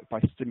designed to work by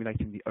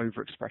stimulating the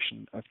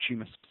overexpression of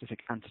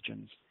tumor-specific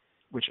antigens,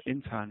 which are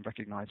in turn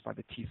recognized by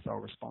the T-cell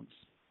response.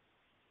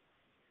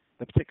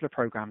 The particular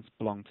programs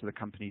belong to the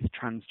companies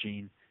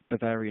Transgene,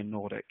 Bavarian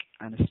Nordic,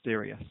 and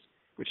Asterius,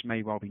 which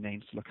may well be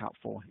names to look out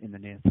for in the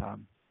near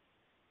term.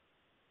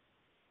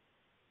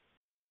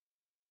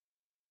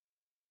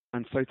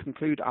 And so to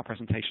conclude our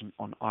presentation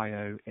on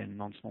IO in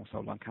non-small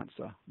cell lung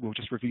cancer, we'll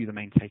just review the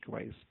main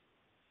takeaways.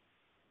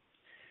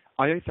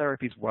 IO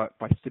therapies work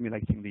by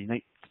stimulating the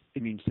innate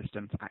immune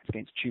system to act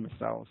against tumor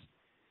cells.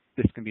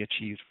 This can be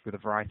achieved with a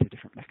variety of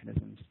different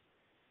mechanisms.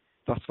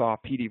 Thus far,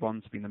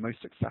 PD-1s have been the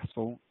most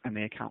successful, and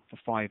they account for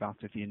 5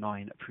 out of the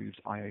 9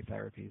 approved IO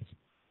therapies.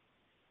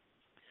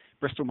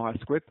 Bristol Myers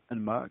Squibb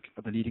and Merck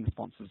are the leading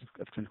sponsors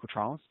of clinical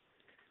trials,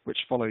 which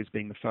follows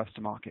being the first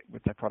to market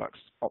with their products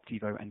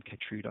Opdivo and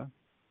Keytruda.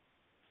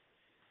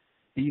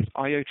 These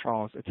IO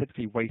trials are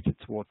typically weighted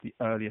towards the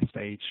earlier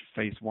stage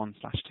phase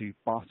 1/2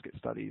 basket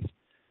studies,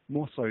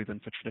 more so than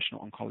for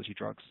traditional oncology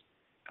drugs,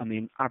 and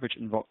the average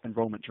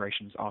enrollment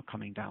durations are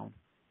coming down.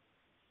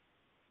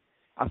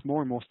 As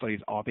more and more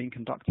studies are being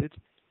conducted,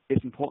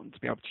 it's important to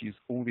be able to use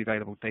all the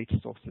available data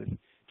sources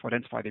to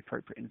identify the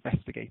appropriate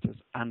investigators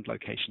and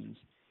locations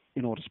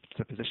in order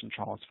to position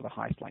trials for the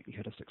highest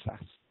likelihood of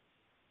success.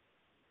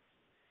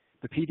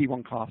 The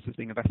PD-1 class is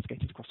being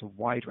investigated across a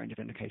wide range of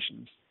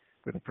indications,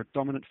 with a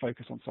predominant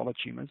focus on solid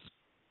tumors,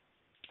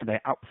 and they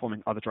are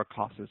outperforming other drug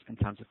classes in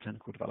terms of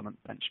clinical development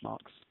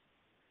benchmarks.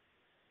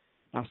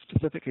 Now,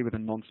 specifically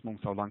within non-small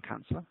cell lung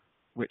cancer,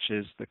 which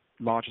is the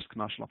largest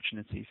commercial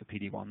opportunity for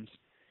PD-1s,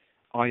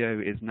 IO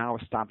is now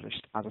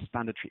established as a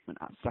standard treatment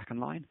at second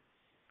line,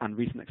 and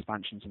recent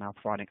expansions are now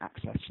providing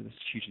access to this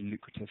hugely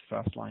lucrative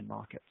first-line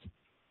market.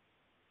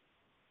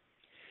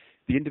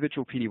 The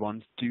individual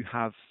PD-1s do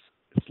have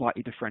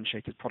slightly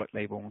differentiated product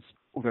labels,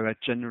 although they're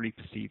generally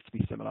perceived to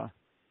be similar.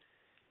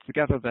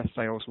 Together, their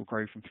sales will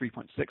grow from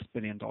 $3.6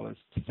 billion to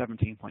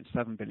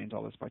 $17.7 billion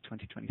by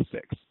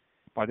 2026.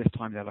 By this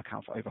time, they'll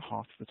account for over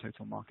half of the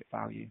total market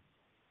value.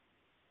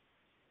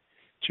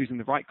 Choosing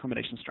the right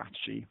combination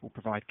strategy will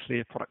provide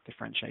clear product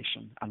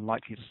differentiation and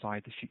likely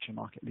decide the future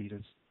market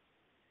leaders.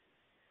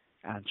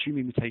 And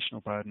tumor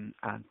mutational burden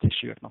and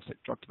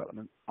tissue-agnostic drug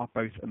development are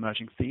both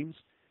emerging themes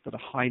that are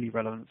highly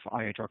relevant for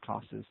IO drug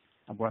classes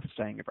and worth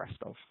staying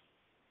abreast of.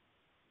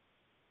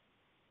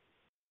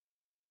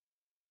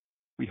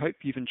 We hope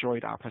you've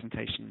enjoyed our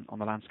presentation on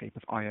the landscape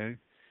of IO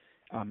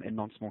in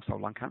non-small cell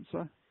lung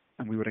cancer,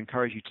 and we would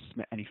encourage you to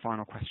submit any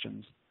final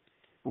questions.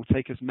 We'll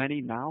take as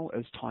many now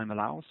as time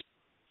allows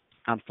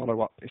and follow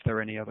up if there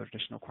are any other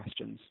additional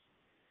questions.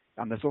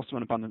 And there's also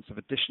an abundance of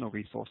additional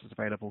resources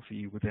available for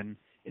you within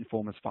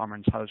Informer's Pharma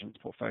Intelligence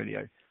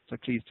portfolio, so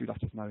please do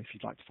let us know if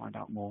you'd like to find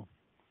out more.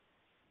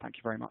 Thank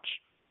you very much.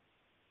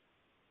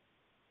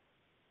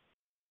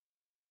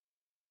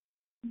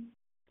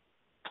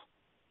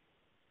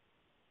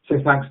 So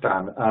thanks,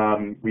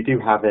 Dan. We do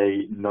have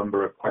a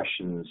number of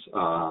questions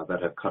that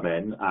have come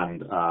in,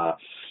 and I'm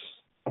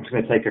just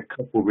going to take a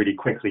couple really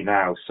quickly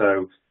now.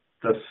 So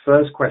the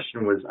first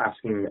question was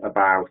asking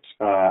about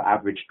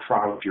average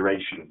trial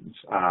durations,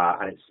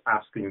 and it's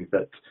asking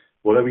that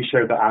although we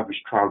showed that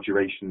average trial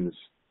durations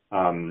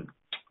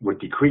were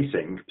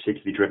decreasing,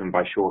 particularly driven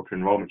by shorter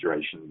enrollment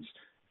durations,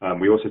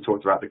 we also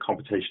talked about the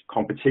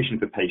competition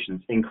for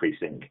patients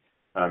increasing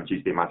due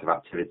to the amount of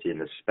activity in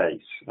this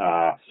space.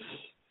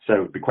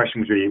 So the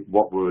question was really,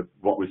 what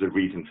was the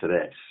reason for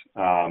this?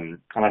 And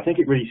I think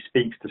it really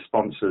speaks to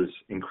sponsors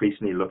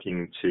increasingly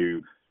looking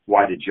to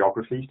wider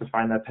geographies to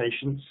find their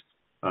patients.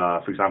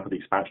 For example, the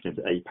expansion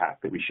into APAC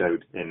that we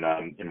showed in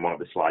one of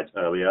the slides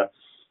earlier.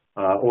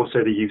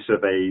 Also, the use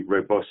of a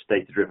robust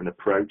data-driven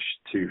approach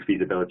to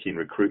feasibility and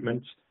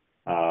recruitment,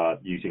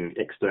 using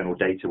external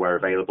data where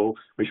available,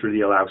 which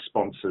really allows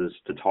sponsors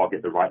to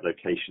target the right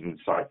location,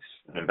 sites,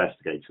 and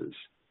investigators.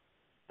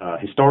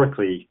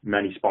 Historically,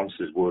 many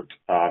sponsors would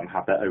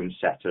have their own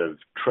set of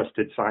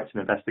trusted sites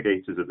and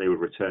investigators that they would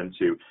return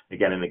to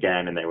again and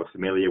again, and they were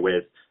familiar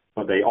with,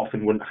 but they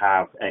often wouldn't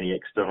have any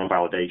external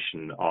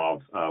validation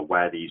of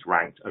where these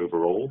ranked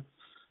overall.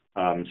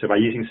 So by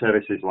using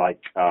services like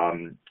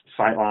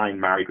Sightline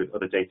married with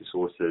other data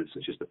sources,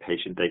 such as the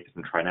patient data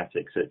from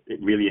Trinetics, it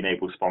really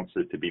enables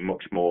sponsors to be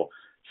much more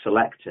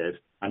selective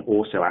and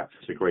also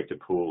access a greater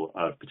pool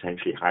of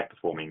potentially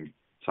high-performing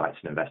sites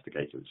and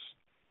investigators.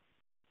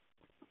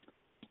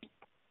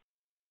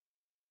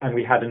 And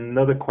we had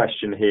another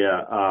question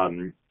here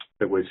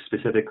that was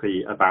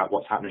specifically about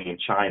what's happening in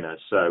China.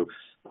 So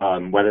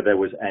whether there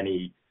was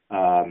any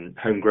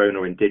homegrown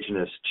or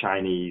indigenous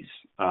Chinese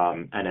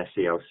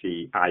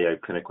NSCLC IO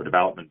clinical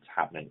development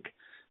happening.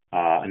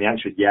 And the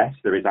answer is yes,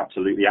 there is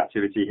absolutely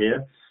activity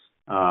here.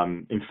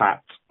 In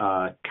fact,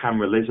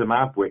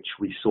 camrelizumab, which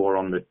we saw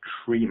on the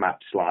tree map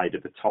slide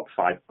of the top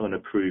 5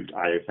 unapproved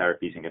IO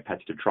therapies in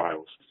competitive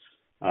trials,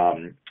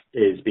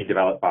 is being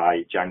developed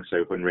by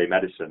Jiangsu Hengrui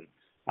Medicine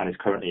and is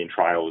currently in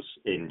trials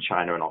in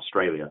China and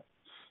Australia.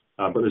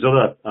 But there's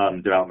other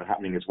development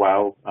happening as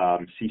well.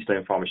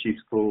 Seastone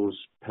Pharmaceuticals,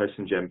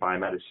 Persingen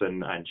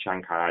Biomedicine, and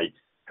Shanghai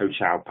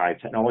Hochao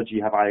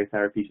Biotechnology have IO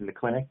therapies in the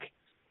clinic.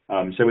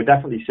 So we're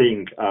definitely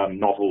seeing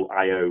novel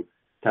IO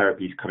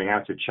therapies coming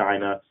out of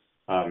China,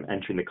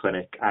 entering the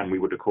clinic, and we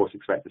would, of course,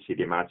 expect to see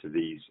the amount of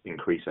these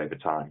increase over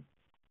time.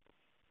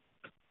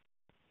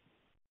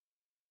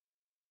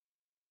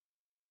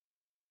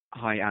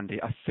 Hi, Andy.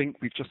 I think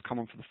we've just come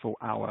on for the full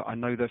hour. I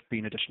know there have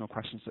been additional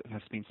questions that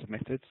have been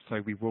submitted,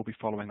 so we will be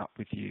following up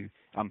with you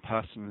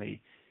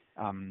personally,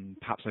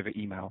 perhaps over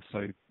email.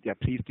 So, yeah,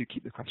 please do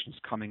keep the questions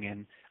coming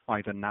in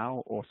either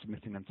now or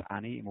submitting them to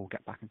Annie, and we'll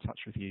get back in touch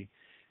with you.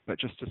 But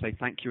just to say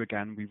thank you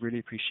again, we really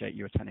appreciate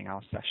you attending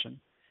our session,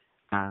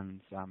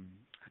 and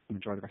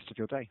enjoy the rest of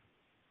your day.